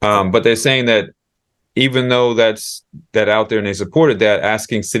 But they're saying that even though that's out there and they supported that,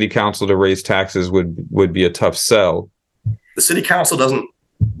 asking city council to raise taxes would be a tough sell. The city council doesn't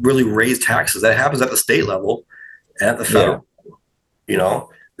really raise taxes. That happens at the state level and at the federal. Yeah.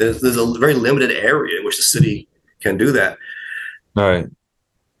 There's a very limited area in which the city can do that. All right.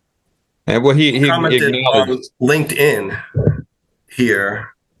 And what he commented on LinkedIn here,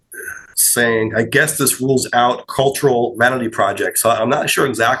 saying, I guess this rules out cultural vanity projects. So I'm not sure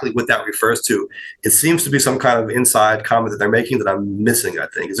exactly what that refers to. It seems to be some kind of inside comment that they're making that I'm missing, I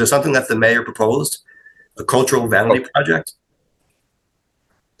think. Is there something that the mayor proposed? A cultural vanity project?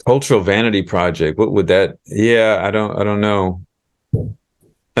 Cultural vanity project. What would that? Yeah, I don't know.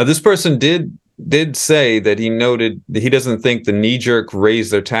 Now, this person did say that he noted that he doesn't think the knee-jerk raise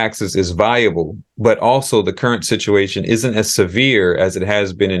their taxes is viable, but also the current situation isn't as severe as it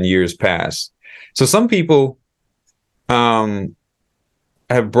has been in years past. So some people have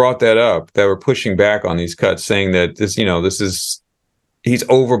brought that up, that were pushing back on these cuts, saying that he's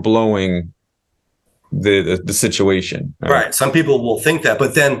overblowing the situation. Right. Some people will think that,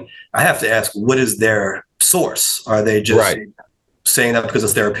 but then I have to ask, what is their source? Are they just saying that because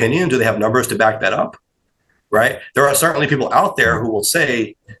it's their opinion? Do they have numbers to back that up? Right. There are certainly people out there who will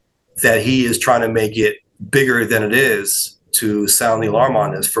say that he is trying to make it bigger than it is to sound the alarm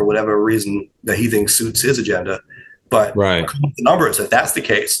on this for whatever reason that he thinks suits his agenda. But the numbers, if that's the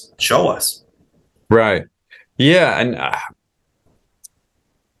case, show us. Right. Yeah. And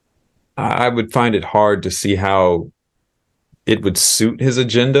I would find it hard to see how it would suit his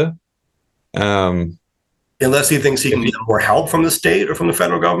agenda. Unless he thinks he can get more help from the state or from the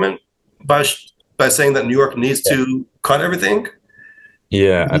federal government by saying that New York needs to cut everything.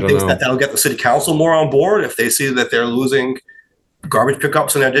 Yeah, I don't know. That'll get the city council more on board if they see that they're losing garbage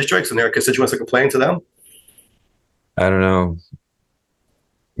pickups in their districts and their constituents are complaining to them. I don't know.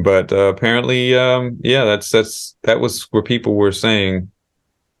 But apparently, that was where people were saying.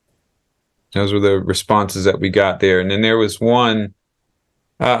 Those were the responses that we got there. And then there was one.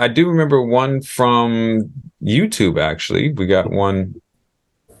 I do remember one from YouTube, actually. We got one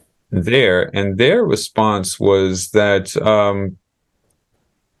there, and their response was that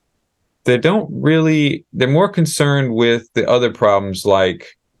they're more concerned with the other problems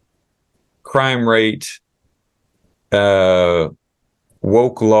like crime rate, woke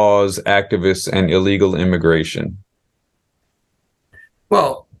laws, activists, and illegal immigration.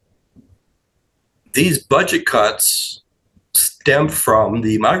 Well, these budget cuts stem from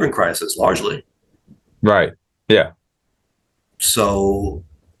the migrant crisis largely. Right. Yeah. So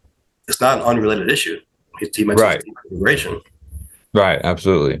it's not an unrelated issue. He mentioned immigration. Right.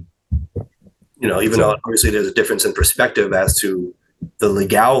 Absolutely. Even though obviously there's a difference in perspective as to the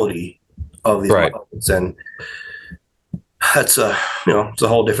legality of these migrants, and that's it's a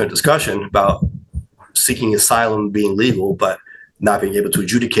whole different discussion about seeking asylum being legal, but not being able to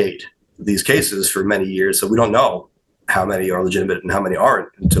adjudicate these cases for many years. So we don't know how many are legitimate and how many aren't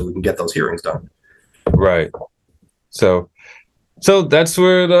until we can get those hearings done. Right. So that's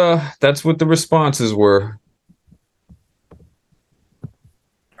what the responses were.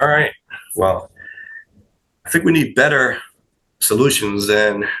 All right. Well, I think we need better solutions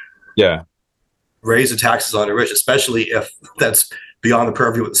than raise the taxes on the rich, especially if that's beyond the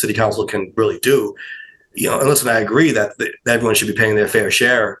purview of what the city council can really do. And listen, I agree that everyone should be paying their fair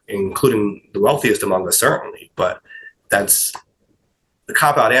share, including the wealthiest among us, certainly. But that's the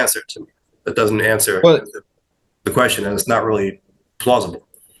cop-out answer to me. That doesn't answer the question, and it's not really plausible.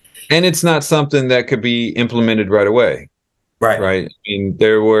 And it's not something that could be implemented right away. Right. I mean,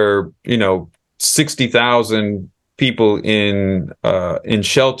 there were, 60,000 people in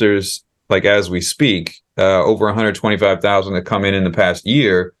shelters, like as we speak, over 125,000 that come in the past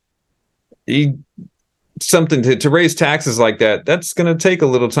year. Something to raise taxes like that, that's going to take a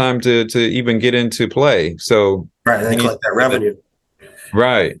little time to even get into play. So they collect that revenue.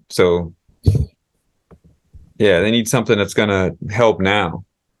 Right. So yeah, they need something that's going to help now.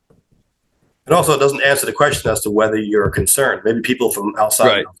 And also, it doesn't answer the question as to whether you're concerned. Maybe people from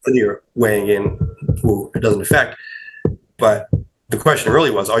outside are weighing in who it doesn't affect. But the question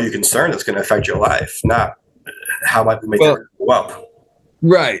really was, are you concerned it's going to affect your life? Not how might we make it go up.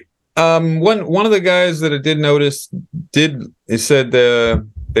 Right. One of the guys that I did notice said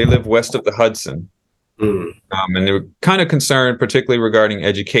they live west of the Hudson. And they were kind of concerned, particularly regarding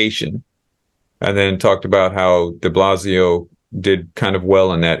education. And then talked about how de Blasio did kind of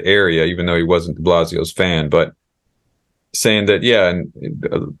well in that area, even though he wasn't de Blasio's fan, but saying that, and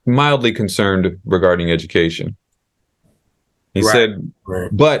mildly concerned regarding education. He said,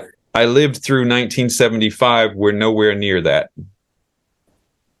 but I lived through 1975. We're nowhere near that.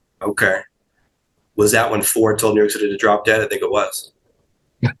 Okay. Was that when Ford told New York City to drop dead? I think it was.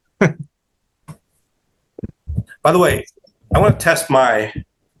 By the way, I want to test my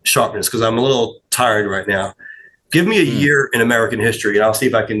sharpness because I'm a little tired right now. Give me a year in American history, and I'll see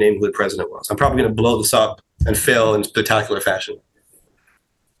if I can name who the president was. I'm probably going to blow this up and fail in spectacular fashion.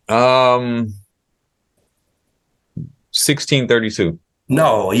 1632.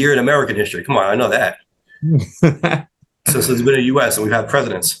 No, a year in American history. Come on, I know that. Since there's been a U.S. and we've had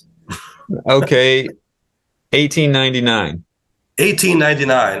presidents. Okay, 1899.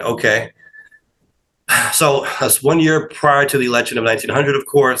 1899, okay. So that's 1 year prior to the election of 1900, of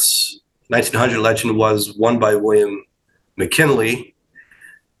course. 1900 election was won by William McKinley.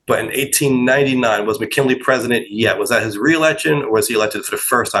 But in 1899, was McKinley president yet? Was that his re-election, or was he elected for the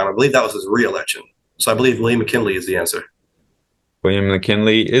first time? I believe that was his re-election. So I believe William McKinley is the answer. William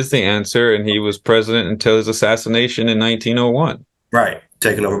McKinley is the answer, and he was president until his assassination in 1901. Right.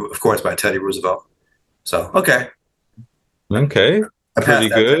 Taken over, of course, by Teddy Roosevelt. So, okay. Okay. Pretty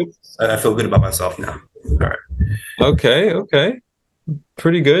good. I feel good about myself now. All right. Okay.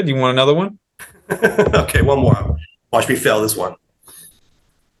 Pretty good. You want another one? Okay, one more. Watch me fail this one.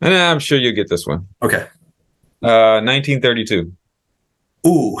 And I'm sure you'll get this one. Okay. 1932.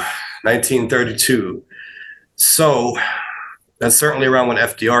 Ooh, 1932. So that's certainly around when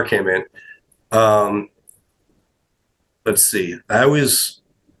FDR came in. Let's see. I always,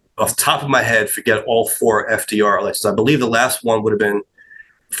 off the top of my head, forget all four FDR elections. I believe the last one would have been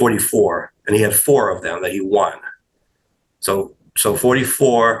 44, and he had four of them that he won. So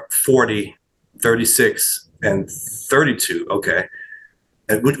 44, 40, 36, and 32. Okay.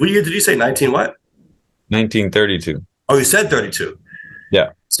 And what year did you say? 19 what? 1932. Oh, you said 32.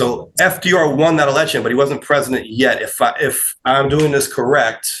 Yeah. So FDR won that election, but he wasn't president yet. If I'm doing this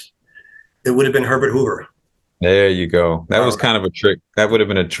correct, it would have been Herbert Hoover. There you go. That was kind of a trick. That would have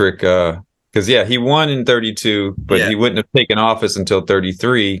been a trick because, he won in 32, but he wouldn't have taken office until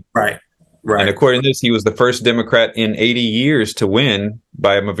 33. Right. And according to this, he was the first Democrat in 80 years to win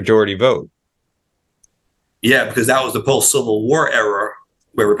by a majority vote. Yeah, because that was the post-Civil War era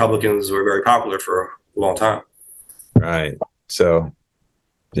where Republicans were very popular for a long time. Right. So,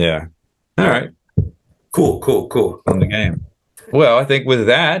 yeah. All right. Cool. On the game. Well, I think with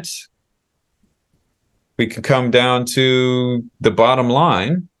that, we can come down to the bottom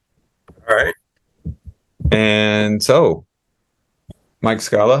line. All right. And so, Mike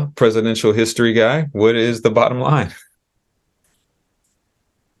Scala, presidential history guy, what is the bottom line?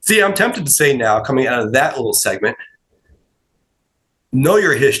 See, I'm tempted to say now, coming out of that little segment, know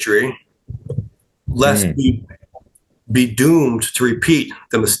your history, lest we be doomed to repeat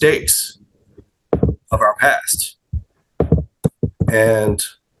the mistakes of our past. And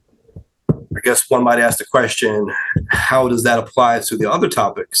I guess one might ask the question, how does that apply to the other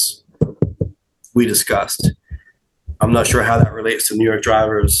topics we discussed? I'm not sure how that relates to New York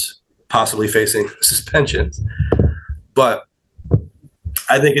drivers possibly facing suspensions, but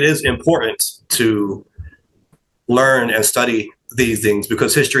I think it is important to learn and study these things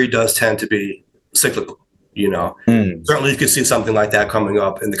because history does tend to be cyclical, Certainly you could see something like that coming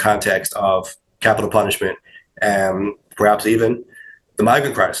up in the context of capital punishment and perhaps even the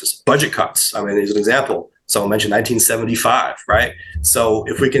migrant crisis, budget cuts. I mean, there's an example. Someone mentioned 1975, right? So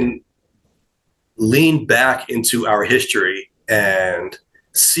if we can lean back into our history and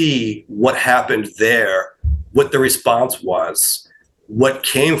see what happened there, what the response was, what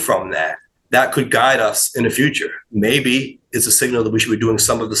came from that, that could guide us in the future. Maybe it's a signal that we should be doing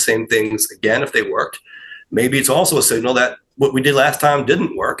some of the same things again if they worked. Maybe it's also a signal that what we did last time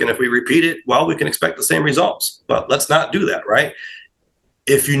didn't work. And if we repeat it, well, we can expect the same results. But let's not do that, right?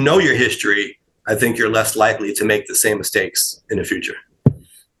 If you know your history, I think you're less likely to make the same mistakes in the future.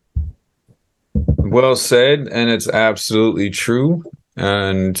 Well said, and it's absolutely true.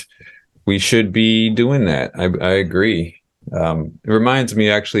 And we should be doing that. I agree. It reminds me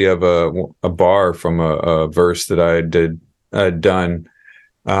actually of a bar from a verse that I had done.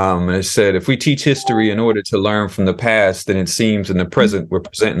 And it said, if we teach history in order to learn from the past, then it seems in the present we're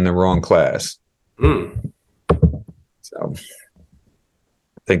presenting the wrong class. So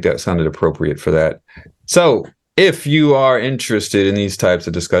I think that sounded appropriate for that. So if you are interested in these types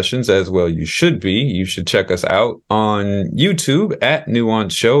of discussions, as well you should be, you should check us out on YouTube at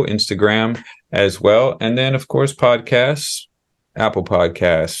Nuance Show, Instagram as well. And then, of course, podcasts, Apple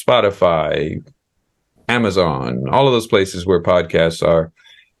Podcasts, Spotify, Amazon, all of those places where podcasts are.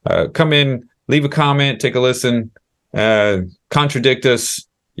 Come in, leave a comment, take a listen, contradict us,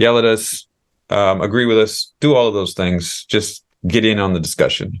 yell at us, agree with us, do all of those things. Just get in on the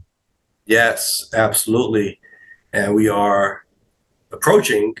discussion. Yes, absolutely. And we are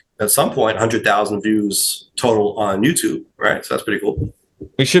approaching, at some point, 100,000 views total on YouTube, right? So that's pretty cool.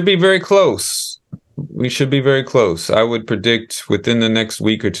 We should be very close. We should be very close. I would predict within the next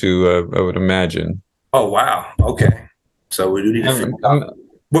week or two, I would imagine. Oh, wow. Okay. So we do need to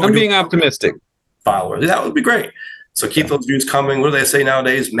I'm being optimistic. Followers. That would be great. So keep those views coming. What do they say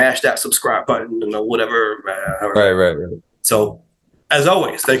nowadays? Mash that subscribe button and whatever. Right. So as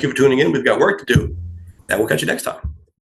always, thank you for tuning in. We've got work to do, and we'll catch you next time.